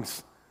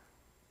tongues.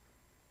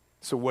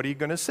 So what are you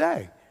going to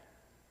say?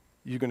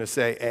 You're going to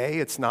say, A,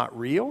 it's not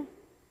real,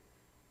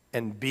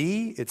 and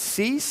B, it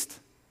ceased,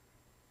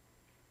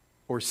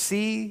 or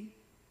C,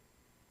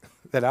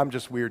 that I'm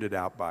just weirded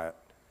out by it.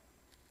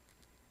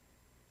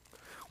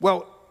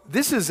 Well,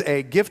 this is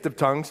a gift of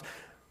tongues,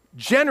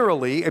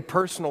 generally a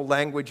personal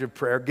language of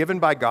prayer given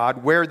by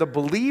God where the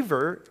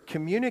believer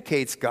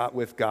communicates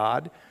with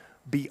God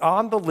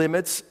beyond the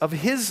limits of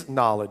his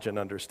knowledge and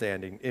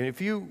understanding. And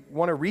if you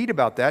want to read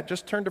about that,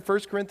 just turn to 1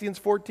 Corinthians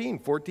 14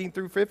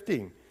 through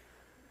 15.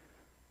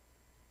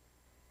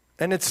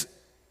 And it's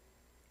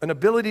an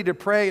ability to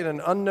pray in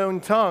an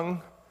unknown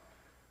tongue,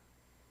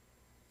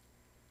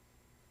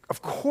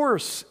 of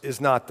course,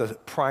 is not the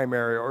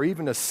primary or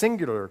even a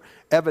singular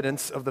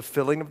evidence of the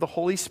filling of the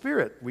Holy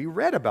Spirit. We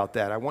read about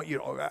that. I want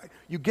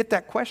you get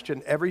that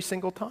question every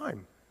single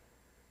time.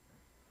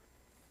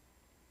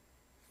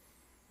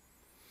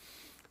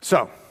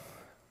 So,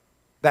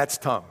 that's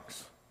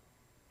tongues.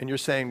 And you're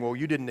saying, well,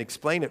 you didn't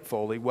explain it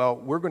fully. Well,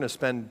 we're going to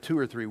spend 2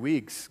 or 3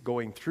 weeks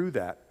going through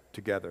that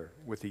together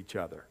with each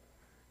other.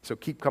 So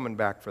keep coming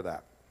back for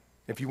that.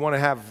 If you want to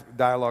have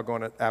dialogue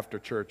on it after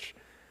church,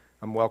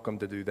 I'm welcome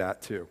to do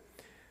that too.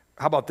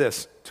 How about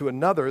this? To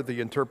another,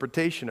 the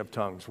interpretation of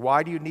tongues.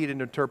 Why do you need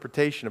an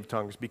interpretation of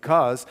tongues?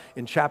 Because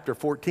in chapter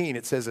 14,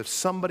 it says if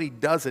somebody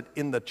does it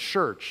in the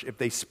church, if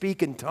they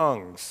speak in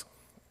tongues,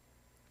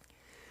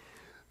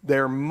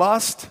 there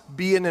must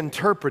be an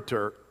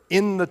interpreter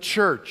in the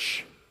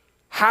church.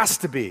 Has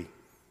to be.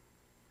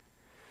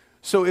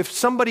 So if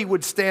somebody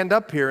would stand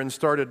up here and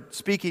started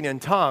speaking in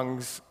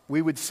tongues,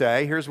 we would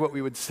say, here's what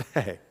we would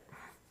say.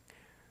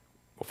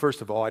 Well,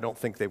 first of all, I don't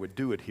think they would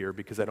do it here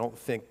because I don't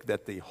think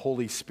that the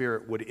Holy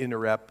Spirit would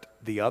interrupt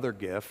the other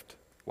gift.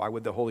 Why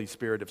would the Holy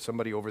Spirit, if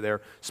somebody over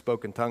there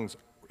spoke in tongues,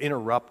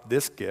 interrupt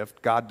this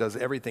gift? God does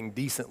everything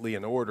decently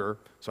in order,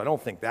 so I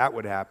don't think that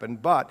would happen.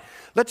 But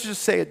let's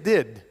just say it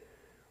did.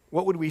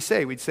 What would we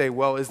say? We'd say,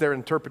 well, is there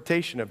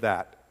interpretation of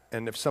that?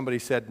 And if somebody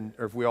said,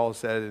 or if we all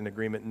said in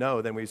agreement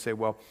no, then we'd say,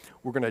 well,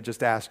 we're going to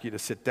just ask you to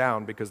sit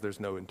down because there's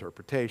no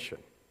interpretation.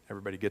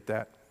 Everybody get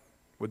that?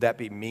 Would that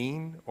be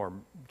mean or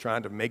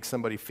trying to make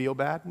somebody feel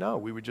bad? No,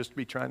 we would just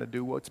be trying to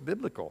do what's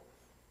biblical.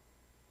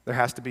 There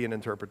has to be an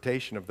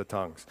interpretation of the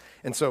tongues.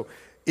 And so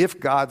if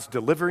God's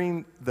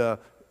delivering the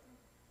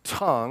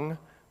tongue,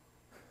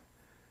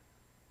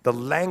 the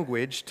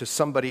language to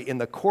somebody in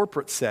the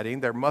corporate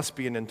setting, there must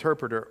be an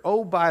interpreter.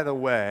 Oh, by the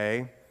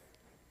way,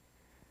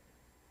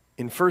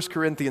 in 1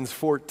 Corinthians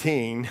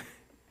 14,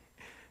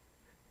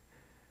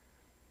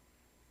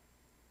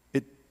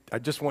 I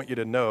just want you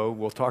to know,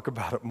 we'll talk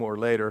about it more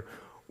later,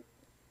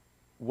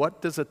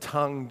 what does a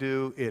tongue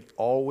do? It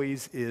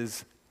always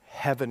is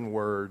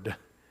heavenward.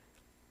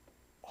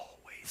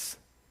 Always.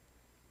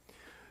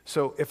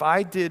 So if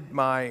I did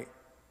my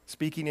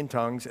speaking in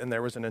tongues and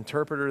there was an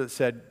interpreter that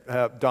said,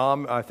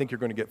 Dom, I think you're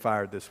going to get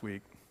fired this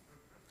week.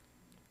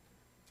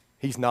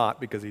 He's not,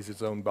 because he's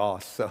his own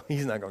boss, so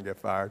he's not going to get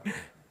fired.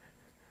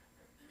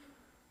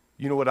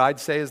 You know what I'd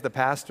say as the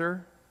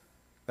pastor?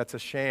 That's a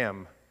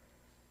sham,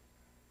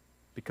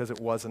 because it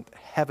wasn't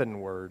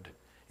heavenward.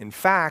 In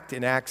fact,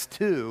 in Acts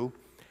 2,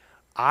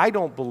 I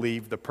don't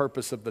believe the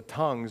purpose of the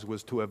tongues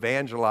was to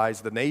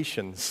evangelize the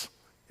nations.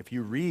 If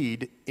you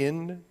read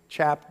in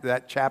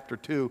that chapter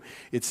 2,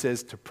 it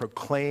says to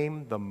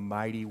proclaim the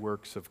mighty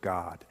works of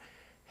God,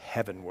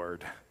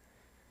 heavenward.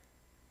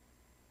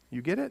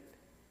 You get it?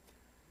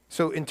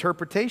 So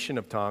interpretation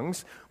of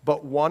tongues,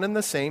 but one and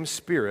the same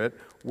Spirit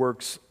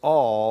works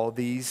all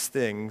these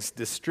things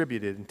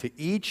distributed to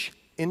each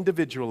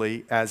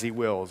individually as He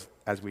wills.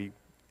 As we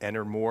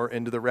enter more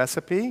into the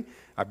recipe,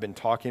 I've been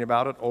talking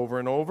about it over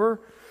and over.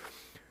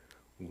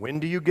 When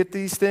do you get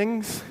these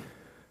things?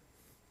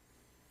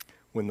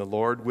 When the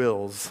Lord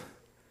wills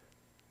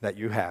that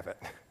you have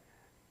it.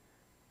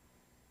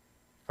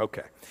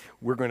 Okay,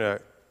 we're going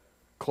to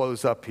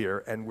close up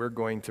here and we're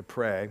going to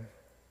pray.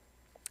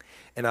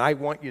 And I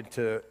want you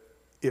to,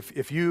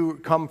 if you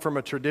come from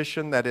a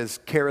tradition that is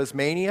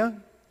charismania,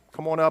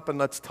 come on up and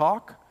let's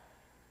talk.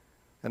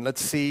 And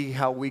let's see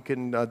how we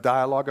can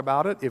dialogue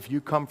about it. If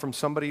you come from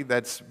somebody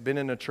that's been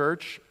in a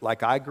church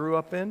like I grew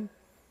up in,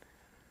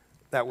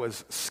 that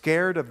was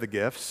scared of the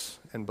gifts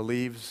and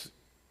believes,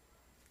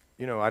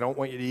 I don't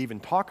want you to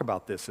even talk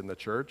about this in the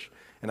church,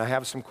 and I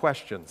have some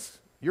questions,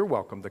 you're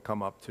welcome to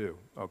come up too,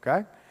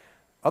 okay?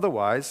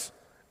 Otherwise,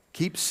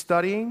 keep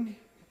studying,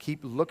 keep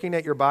looking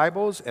at your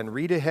Bibles, and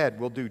read ahead.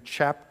 We'll do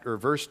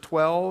verse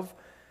 12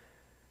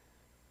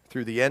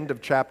 through the end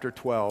of chapter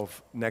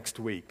 12 next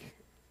week.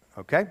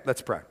 Okay,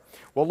 let's pray.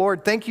 Well,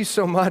 Lord, thank you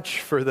so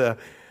much for the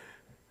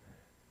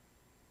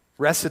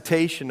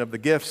recitation of the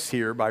gifts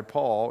here by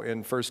Paul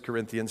in 1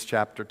 Corinthians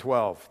chapter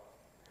 12.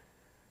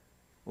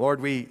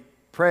 Lord, we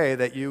pray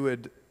that you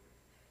would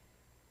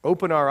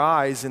open our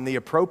eyes in the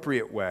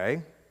appropriate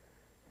way,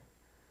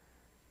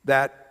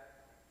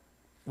 that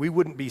we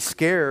wouldn't be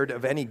scared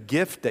of any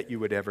gift that you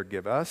would ever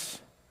give us.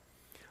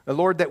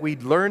 Lord, that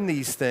we'd learn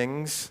these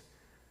things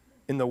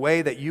in the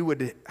way that you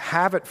would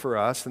have it for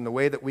us, in the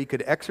way that we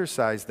could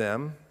exercise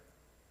them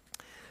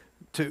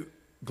to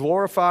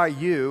glorify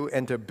you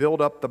and to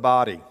build up the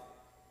body.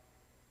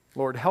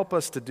 Lord, help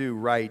us to do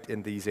right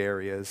in these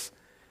areas,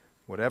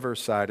 whatever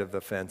side of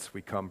the fence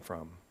we come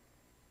from.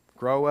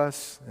 Grow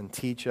us and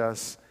teach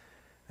us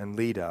and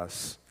lead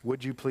us.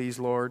 Would you please,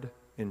 Lord?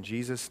 In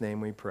Jesus'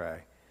 name we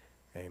pray.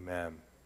 Amen.